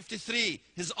Isaiah 53,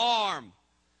 his arm.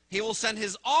 He will send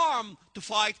his arm to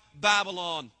fight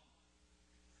Babylon.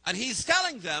 And he's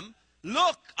telling them,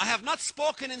 look, I have not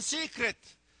spoken in secret.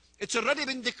 It's already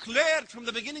been declared from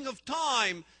the beginning of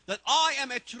time that I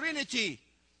am a Trinity,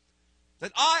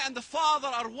 that I and the Father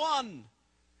are one.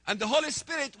 And the Holy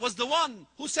Spirit was the one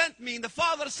who sent me, and the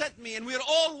Father sent me, and we are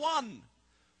all one.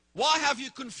 Why have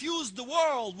you confused the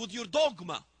world with your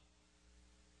dogma?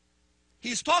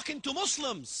 He's talking to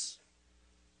Muslims.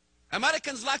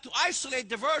 Americans like to isolate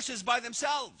the verses by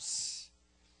themselves.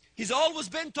 He's always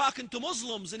been talking to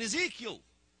Muslims in Ezekiel.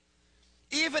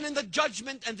 Even in the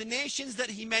judgment and the nations that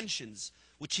he mentions,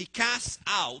 which he casts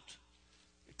out,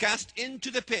 cast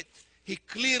into the pit, he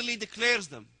clearly declares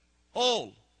them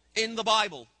all in the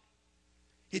Bible.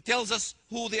 He tells us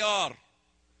who they are.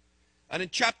 And in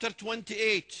chapter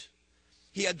 28,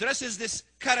 he addresses this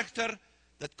character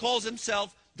that calls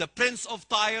himself the Prince of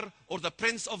Tyre or the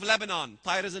Prince of Lebanon.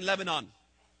 Tyre is in Lebanon.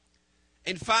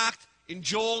 In fact, in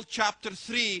Joel chapter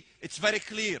 3, it's very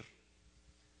clear.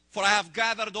 For I have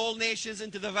gathered all nations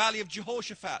into the valley of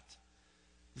Jehoshaphat.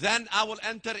 Then I will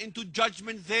enter into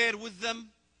judgment there with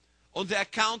them on the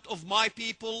account of my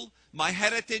people, my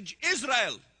heritage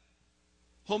Israel,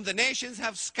 whom the nations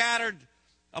have scattered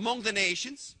among the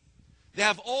nations. They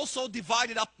have also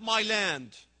divided up my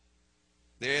land.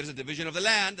 There's a division of the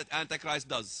land that Antichrist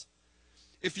does.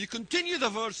 If you continue the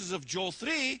verses of Joel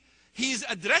 3, he's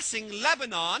addressing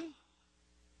Lebanon,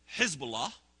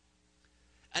 Hezbollah,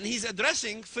 and he's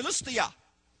addressing Philistia,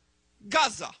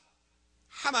 Gaza,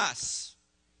 Hamas.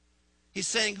 He's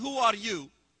saying, who are you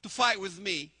to fight with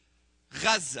me?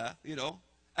 Gaza,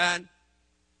 and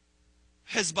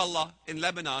Hezbollah in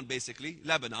Lebanon, basically,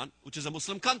 Lebanon, which is a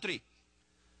Muslim country.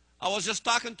 I was just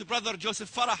talking to Brother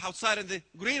Joseph Farah outside in the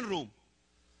green room,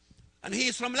 and he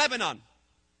is from Lebanon.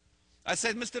 I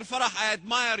said, Mr. Farah, I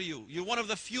admire you. You're one of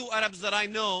the few Arabs that I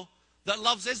know that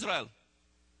loves Israel.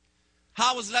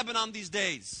 How is Lebanon these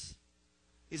days?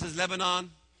 He says, Lebanon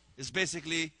is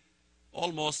basically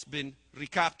almost been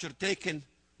recaptured, taken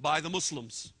by the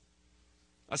Muslims.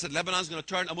 I said, Lebanon is going to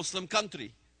turn a Muslim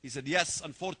country. He said, yes,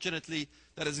 unfortunately,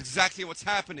 that is exactly what's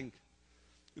happening.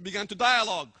 We began to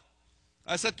dialogue.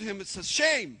 I said to him, it's a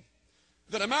shame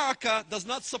that America does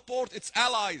not support its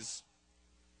allies.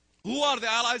 Who are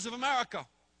the allies of America?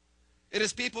 It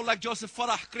is people like Joseph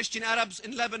Farah, Christian Arabs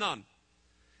in Lebanon.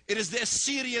 It is the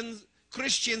Assyrian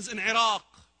Christians in Iraq.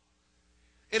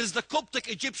 It is the Coptic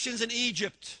Egyptians in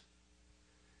Egypt.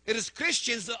 It is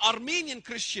Christians, the Armenian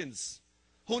Christians,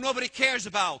 who nobody cares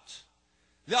about.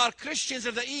 They are Christians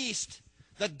of the East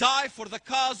that die for the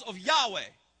cause of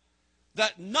Yahweh,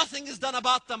 that nothing is done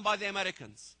about them by the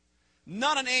Americans.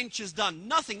 Not an inch is done,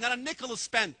 nothing, not a nickel is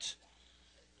spent.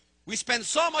 We spend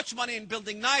so much money in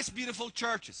building nice, beautiful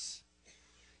churches,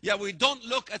 yet we don't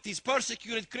look at these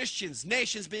persecuted Christians,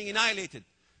 nations being annihilated.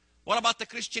 What about the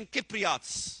Christian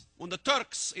Cypriots? When the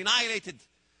Turks annihilated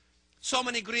so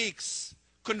many Greeks,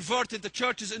 converted the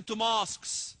churches into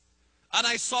mosques, and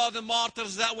I saw the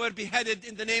martyrs that were beheaded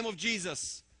in the name of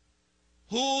Jesus.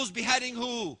 Who's beheading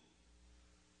who?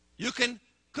 You can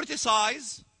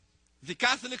criticize the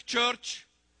Catholic Church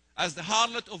as the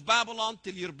harlot of Babylon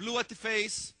till you're blue at the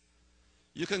face.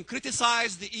 You can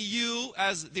criticize the EU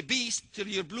as the beast till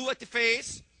you're blue at the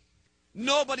face.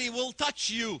 Nobody will touch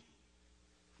you.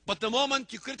 But the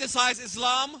moment you criticize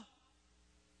Islam,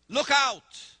 look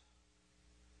out.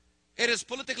 It is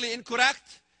politically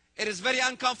incorrect. It is very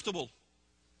uncomfortable.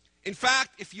 In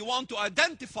fact, if you want to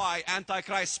identify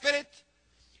Antichrist spirit,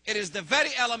 it is the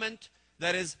very element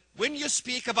that is, when you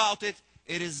speak about it,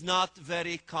 it is not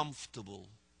very comfortable.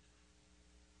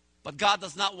 But God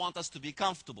does not want us to be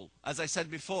comfortable. As I said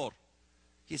before,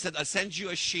 He said, I send you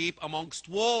a sheep amongst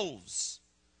wolves.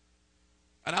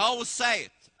 And I always say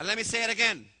it, and let me say it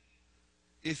again.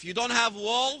 If you don't have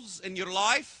wolves in your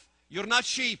life, you're not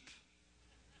sheep.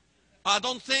 I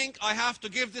don't think I have to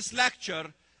give this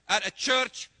lecture at a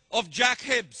church of Jack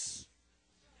Hibbs.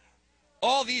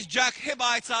 All these Jack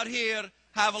Hibbites out here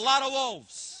have a lot of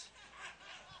wolves.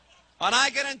 And I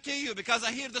guarantee you, because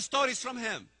I hear the stories from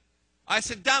him, I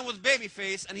sit down with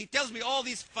Babyface and he tells me all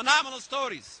these phenomenal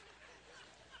stories.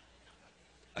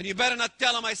 And you better not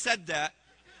tell him I said that.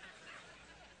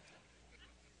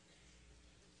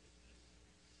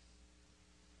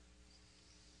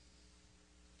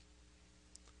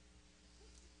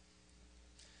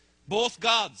 Both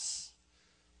gods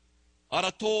are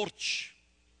a torch.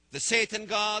 The Satan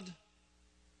God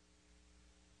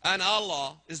and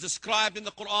Allah is described in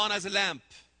the Quran as a lamp.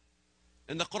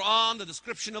 In the Quran, the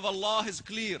description of Allah is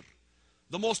clear.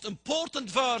 The most important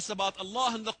verse about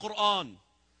Allah in the Quran,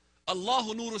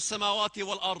 Allahu nuru samawati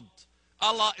wal ard.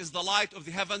 Allah is the light of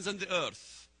the heavens and the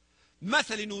earth.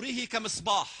 مثل نوره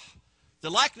كمصباح. The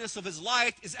likeness of his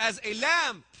light is as a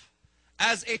lamp,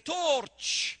 as a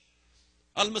torch.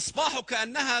 المصباح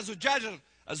كأنها زجاجة.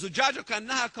 الزجاجة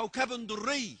كأنها كوكب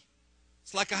دري.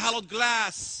 It's like a hallowed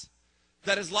glass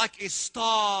that is like a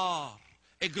star,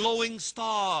 a glowing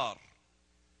star.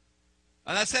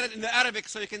 And I said it in the Arabic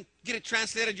so you can get it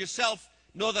translated yourself,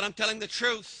 know that I'm telling the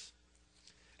truth.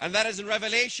 And that is in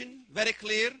Revelation, very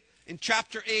clear, in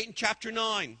chapter 8 and chapter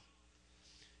 9.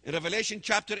 In Revelation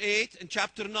chapter 8 and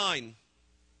chapter 9.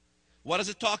 What does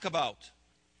it talk about?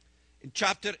 In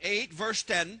chapter 8, verse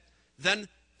 10, then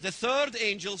the third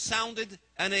angel sounded,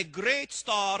 and a great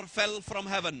star fell from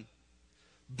heaven,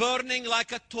 burning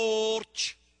like a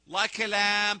torch, like a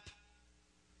lamp.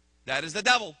 That is the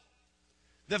devil.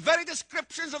 The very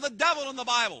descriptions of the devil in the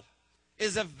Bible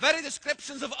is the very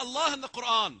descriptions of Allah in the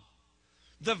Quran.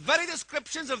 The very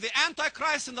descriptions of the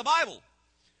Antichrist in the Bible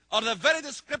are the very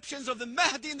descriptions of the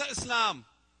Mahdi in the Islam.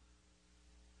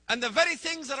 And the very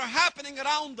things that are happening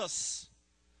around us,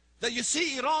 that you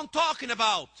see Iran talking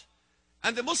about,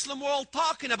 and the Muslim world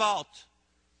talking about,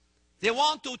 they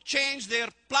want to change their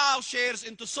plowshares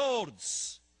into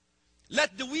swords.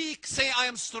 Let the weak say, I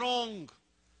am strong,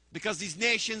 because these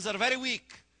nations are very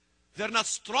weak. They're not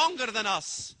stronger than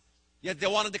us, yet they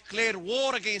want to declare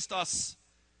war against us.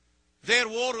 Their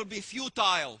war will be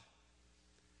futile.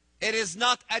 It is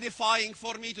not edifying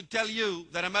for me to tell you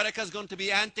that America is going to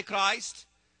be Antichrist,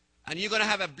 and you're going to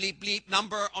have a bleep bleep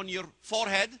number on your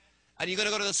forehead, and you're going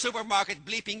to go to the supermarket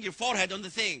bleeping your forehead on the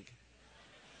thing.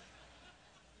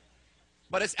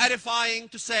 But it's edifying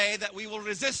to say that we will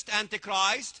resist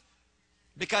Antichrist,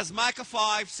 because Micah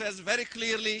 5 says very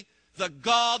clearly that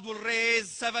God will raise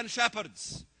 7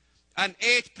 shepherds and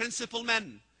 8 principal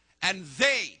men, and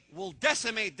they will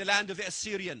decimate the land of the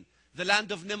Assyrian, the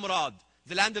land of Nimrod,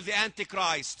 the land of the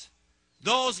Antichrist.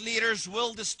 Those leaders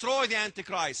will destroy the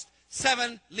Antichrist.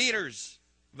 7 leaders,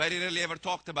 very rarely ever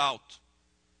talked about.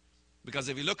 Because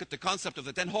if you look at the concept of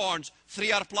the 10 horns,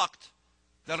 3 are plucked.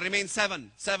 There remain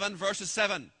 7. 7 versus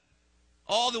 7.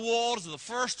 All the wars of the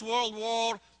First World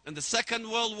War and the Second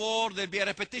World War, there'll be a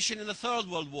repetition in the Third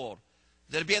World War.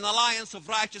 There'll be an alliance of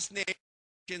righteous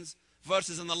nations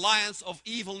versus an alliance of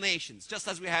evil nations, just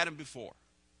as we had them before.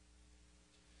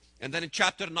 And then in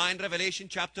chapter 9, Revelation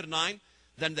chapter 9,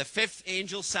 then the 5th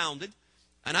angel sounded,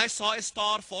 and I saw a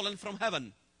star fallen from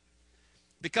heaven.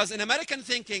 Because in American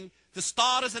thinking, the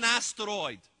star is an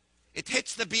asteroid. It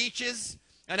hits the beaches,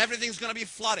 and everything's going to be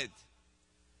flooded.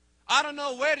 I don't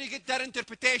know where you get that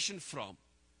interpretation from.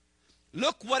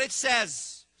 Look what it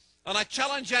says, and I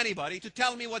challenge anybody to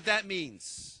tell me what that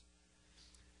means.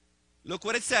 Look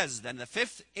what it says. Then the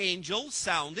 5th angel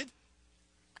sounded,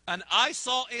 and I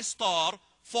saw a star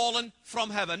fallen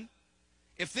from heaven.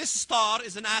 If this star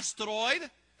is an asteroid,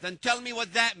 then tell me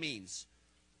what that means.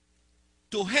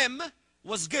 To him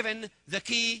was given the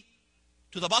key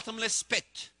to the bottomless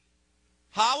pit.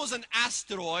 How is an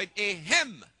asteroid a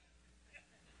him?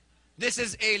 This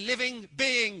is a living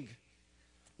being.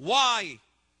 Why?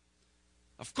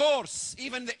 Of course,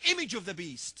 even the image of the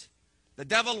beast. The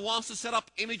devil wants to set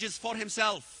up images for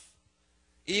himself.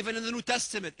 Even in the New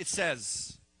Testament it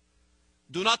says,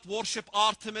 do not worship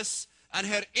Artemis and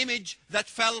her image that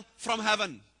fell from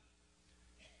heaven.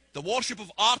 The worship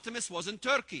of Artemis was in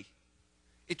Turkey.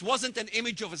 It wasn't an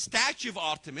image of a statue of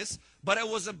Artemis, but it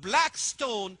was a black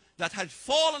stone that had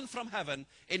fallen from heaven,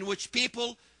 in which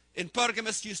people in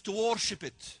Pergamus used to worship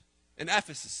it, in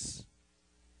Ephesus.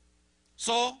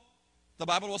 So the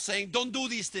Bible was saying, don't do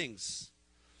these things.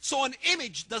 So an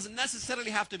image doesn't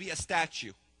necessarily have to be a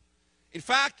statue. In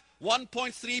fact,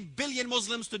 1.3 billion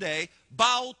Muslims today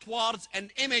bow towards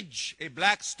an image, a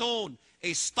black stone,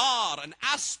 a star, an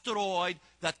asteroid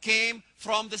that came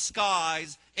from the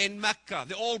skies in Mecca.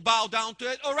 They all bow down to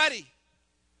it already.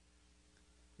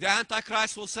 The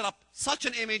Antichrist will set up such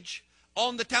an image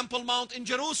on the Temple Mount in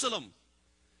Jerusalem,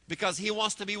 because he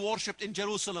wants to be worshipped in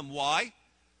Jerusalem. Why?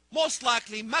 Most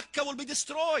likely Mecca will be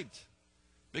destroyed,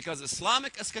 because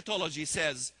Islamic eschatology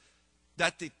says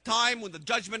that the time when the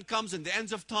judgment comes in the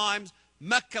ends of times,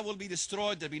 Mecca will be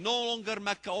destroyed. There will be no longer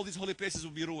Mecca. All these holy places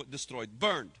will be destroyed,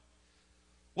 burned.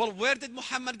 Well, where did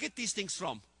Muhammad get these things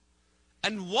from?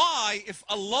 And why, if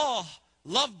Allah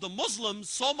loved the Muslims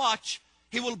so much,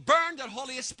 he will burn their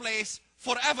holiest place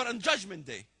forever on Judgment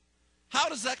Day? How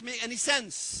does that make any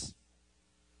sense?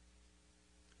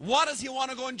 Why does he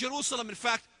want to go in Jerusalem? In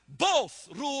fact, both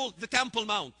rule the Temple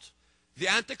Mount. The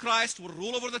Antichrist will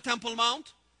rule over the Temple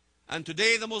Mount, and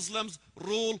today the Muslims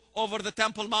rule over the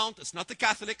Temple Mount. It's not the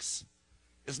Catholics,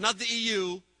 it's not the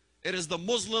EU, it is the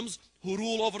Muslims who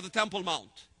rule over the Temple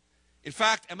Mount. In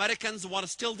fact, Americans want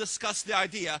to still discuss the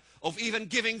idea of even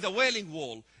giving the Wailing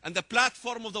Wall and the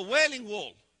platform of the Wailing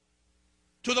Wall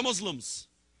to the Muslims,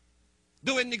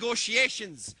 doing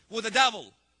negotiations with the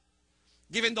devil,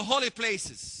 giving the holy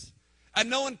places. And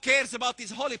no one cares about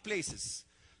these holy places.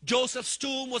 Joseph's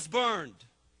tomb was burned,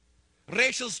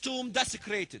 Rachel's tomb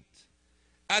desecrated,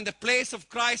 and the place of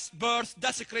Christ's birth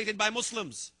desecrated by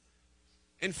Muslims.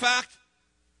 In fact,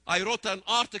 I wrote an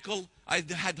article I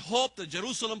had hoped the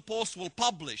Jerusalem Post will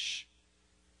publish,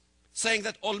 saying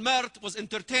that Olmert was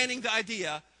entertaining the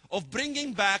idea of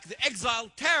bringing back the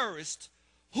exiled terrorist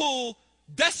who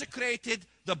desecrated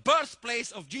the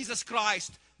birthplace of Jesus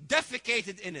Christ,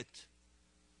 defecated in it,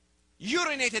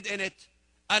 urinated in it,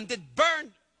 and did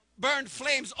burned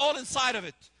flames all inside of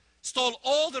it, stole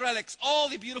all the relics, all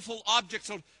the beautiful objects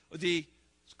of the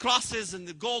crosses and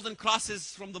the golden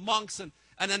crosses from the monks, and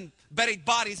then buried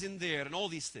bodies in there and all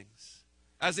these things.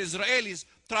 As the Israelis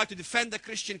try to defend the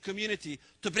Christian community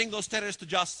to bring those terrorists to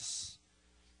justice.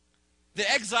 They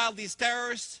exiled these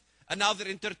terrorists, and now they're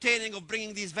entertaining of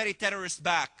bringing these very terrorists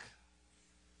back.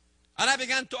 And I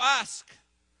began to ask,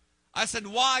 I said,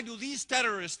 why do these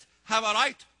terrorists have a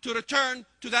right to return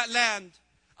to that land,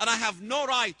 and I have no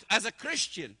right as a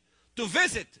Christian to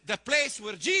visit the place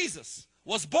where Jesus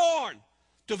was born,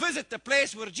 to visit the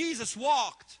place where Jesus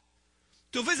walked,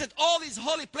 to visit all these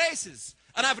holy places,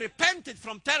 and I've repented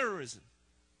from terrorism?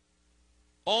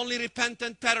 Only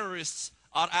repentant terrorists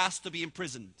are asked to be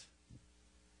imprisoned.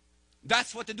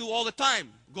 That's what they do all the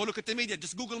time. Go look at the media,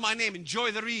 just Google my name,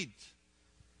 enjoy the read.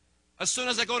 As soon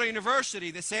as I go to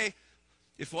university, they say,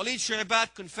 if Walid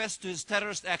Shoebat confessed to his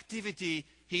terrorist activity,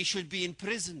 he should be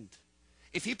imprisoned.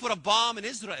 If he put a bomb in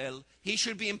Israel, he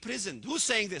should be imprisoned. Who's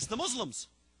saying this? The Muslims.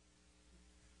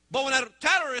 But when a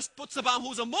terrorist puts a bomb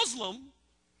who's a Muslim,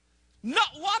 not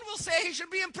one will say he should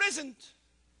be imprisoned.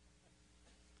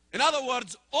 In other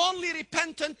words, only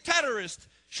repentant terrorists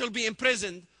should be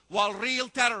imprisoned, while real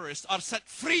terrorists are set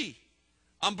free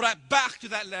and brought back to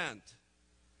that land.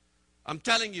 I'm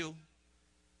telling you,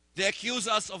 they accuse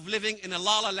us of living in a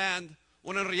la-la land,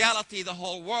 when in reality the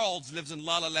whole world lives in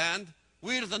la-la land.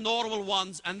 We're the normal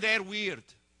ones, and they're weird.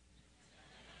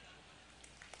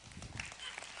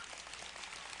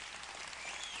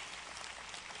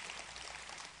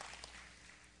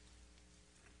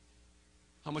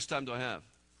 How much time do I have?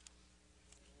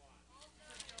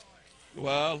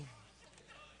 Well,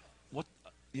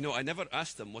 I never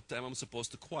asked them what time I'm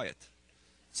supposed to quiet.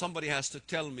 Somebody has to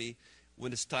tell me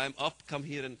when it's time up, come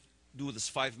here and do this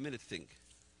 5-minute thing.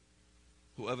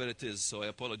 Whoever it is, so I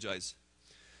apologize.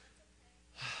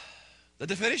 The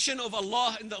definition of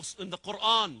Allah in the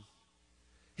Quran,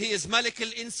 He is Malik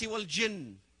al-Insi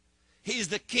wal-Jinn. He is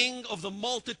the king of the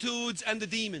multitudes and the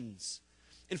demons.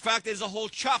 In fact, there's a whole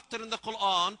chapter in the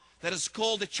Quran that is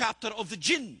called the chapter of the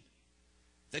Jinn.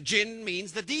 The Jinn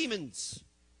means the demons.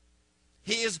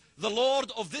 He is the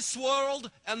Lord of this world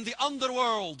and the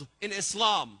underworld in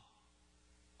Islam.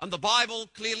 And the Bible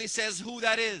clearly says who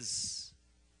that is.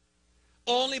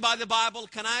 Only by the Bible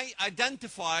can I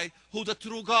identify who the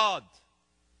true God.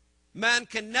 Man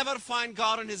can never find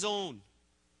God on his own.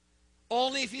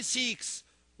 Only if he seeks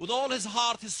with all his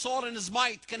heart, his soul, and his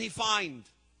might can he find.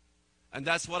 And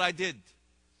that's what I did.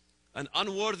 An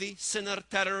unworthy sinner,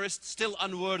 terrorist, still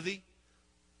unworthy.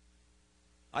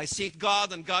 I seeked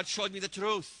God, and God showed me the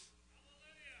truth.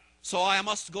 So I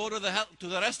must go to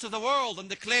the rest of the world and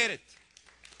declare it.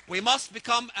 We must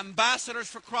become ambassadors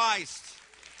for Christ.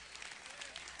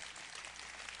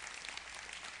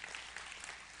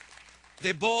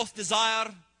 They both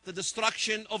desire the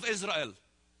destruction of Israel.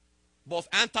 Both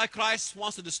Antichrist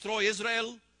wants to destroy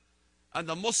Israel, and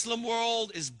the Muslim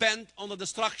world is bent on the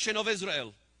destruction of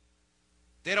Israel.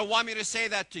 They don't want me to say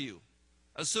that to you.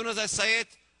 As soon as I say it,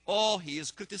 oh, he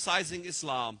is criticizing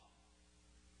Islam.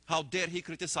 How dare he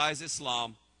criticize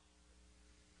Islam?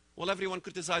 Well, everyone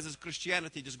criticizes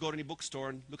Christianity. Just go to any bookstore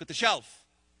and look at the shelf.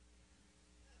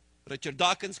 Richard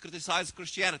Dawkins criticized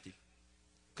Christianity.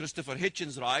 Christopher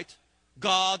Hitchens write,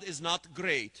 God is not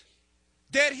great.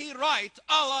 Dare he write,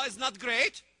 Allah is not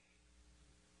great?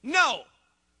 No.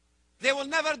 They will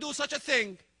never do such a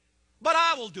thing. But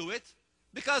I will do it,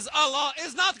 because Allah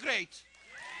is not great.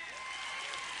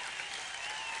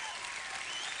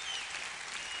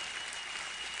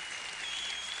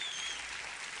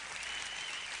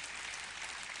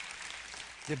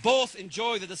 They both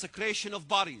enjoy the desecration of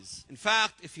bodies. In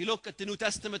fact, if you look at the New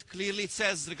Testament, clearly it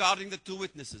says regarding the two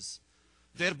witnesses,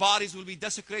 their bodies will be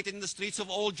desecrated in the streets of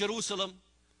old Jerusalem.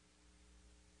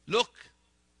 Look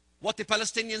what the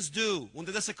Palestinians do when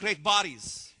they desecrate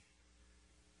bodies.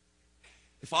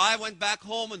 If I went back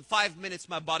home in 5 minutes,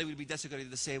 my body will be desecrated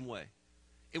the same way.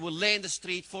 It will lay in the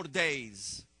street for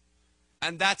days.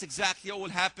 And that's exactly what will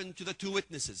happen to the two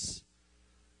witnesses.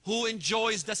 Who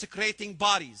enjoys desecrating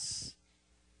bodies?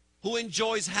 Who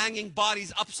enjoys hanging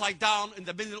bodies upside down in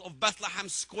the middle of Bethlehem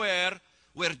Square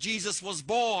where Jesus was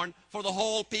born for the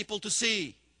whole people to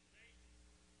see?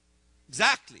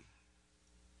 Exactly.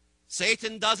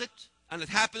 Satan does it, and it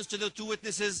happens to the two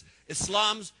witnesses.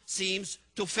 Islam seems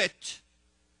to fit.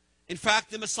 In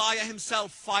fact, the Messiah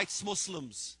himself fights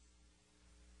Muslims.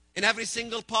 In every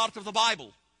single part of the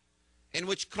Bible in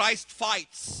which Christ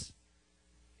fights.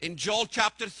 In Joel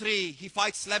chapter 3, he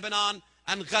fights Lebanon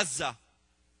and Gaza.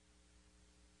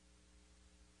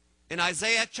 In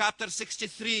Isaiah chapter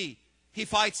 63, he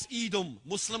fights Edom,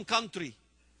 Muslim country.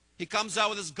 He comes out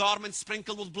with his garment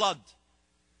sprinkled with blood.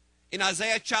 In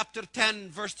Isaiah chapter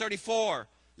 10, verse 34,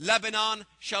 Lebanon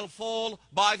shall fall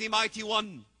by the mighty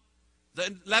one.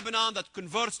 The Lebanon that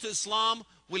converts to Islam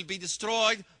will be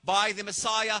destroyed by the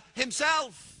Messiah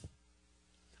himself.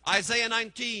 Isaiah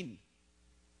 19,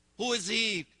 who is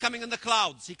he coming in the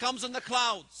clouds? He comes in the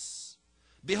clouds.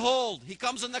 Behold, he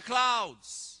comes in the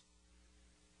clouds,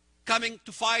 coming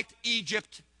to fight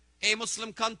Egypt, a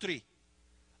Muslim country.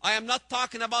 I am not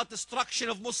talking about destruction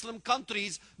of Muslim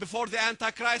countries before the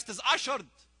Antichrist is ushered.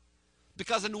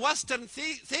 Because in Western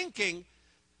thinking,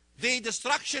 the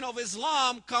destruction of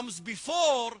Islam comes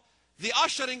before the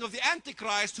ushering of the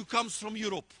Antichrist who comes from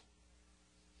Europe.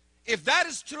 If that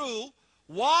is true,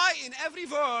 why in every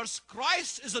verse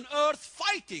Christ is on earth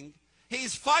fighting? He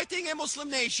is fighting a Muslim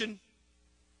nation.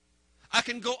 I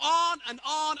can go on and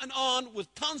on and on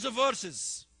with tons of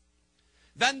verses.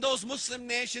 Then those Muslim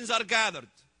nations are gathered.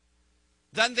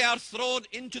 Then they are thrown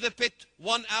into the pit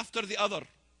one after the other.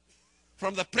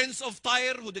 From the prince of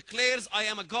Tyre who declares, I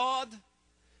am a god.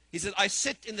 He said, I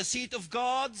sit in the seat of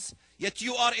gods, yet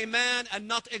you are a man and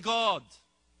not a god.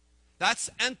 That's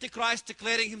Antichrist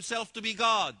declaring himself to be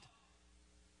God.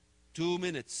 2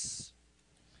 minutes.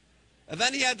 And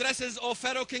then he addresses, O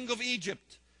Pharaoh, king of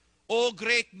Egypt, O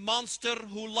great monster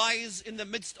who lies in the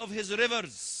midst of his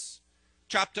rivers.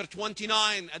 Chapter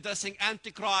 29, addressing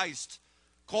Antichrist,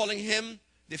 calling him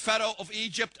the Pharaoh of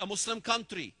Egypt, a Muslim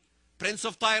country. Prince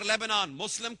of Tyre, Lebanon,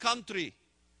 Muslim country.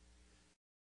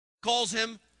 Calls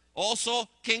him also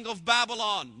king of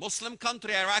Babylon, Muslim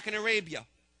country, Iraq and Arabia.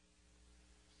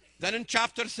 Then in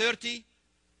chapter 30,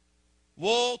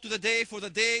 woe to the day, for the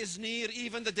day is near,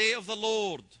 even the day of the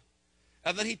Lord.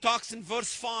 And then he talks in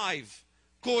verse 5,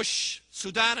 Kush,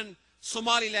 Sudan and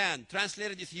Somaliland,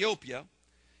 translated Ethiopia,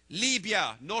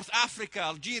 Libya, North Africa,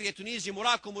 Algeria, Tunisia,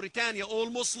 Morocco, Mauritania, all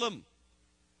Muslim.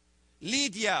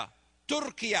 Lydia,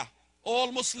 Turkey,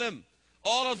 all Muslim.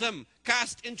 All of them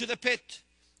cast into the pit.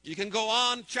 You can go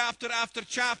on chapter after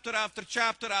chapter after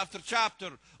chapter after chapter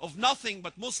of nothing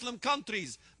but Muslim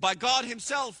countries by God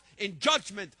himself in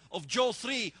judgment of Joel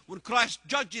 3. When Christ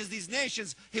judges these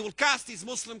nations, he will cast these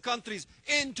Muslim countries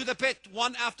into the pit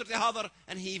one after the other,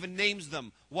 and he even names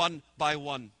them one by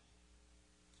one.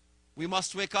 We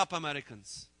must wake up,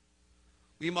 Americans.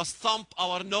 We must thump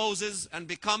our noses and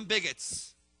become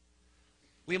bigots.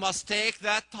 We must take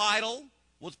that title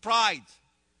with pride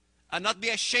and not be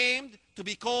ashamed to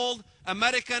be called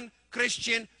American,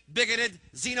 Christian, bigoted,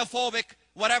 xenophobic,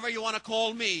 whatever you want to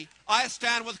call me. I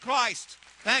stand with Christ.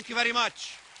 Thank you very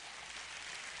much.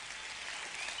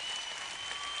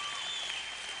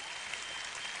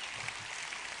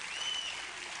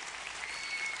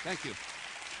 Thank you.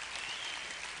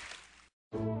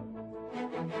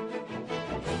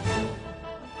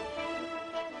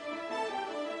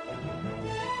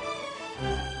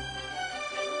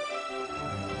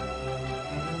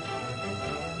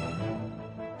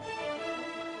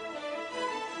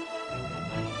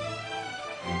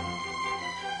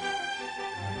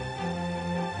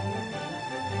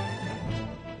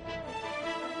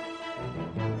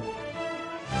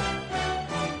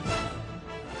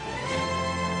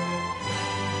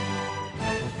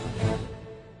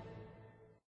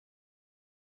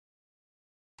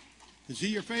 Is he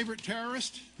your favorite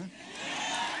terrorist?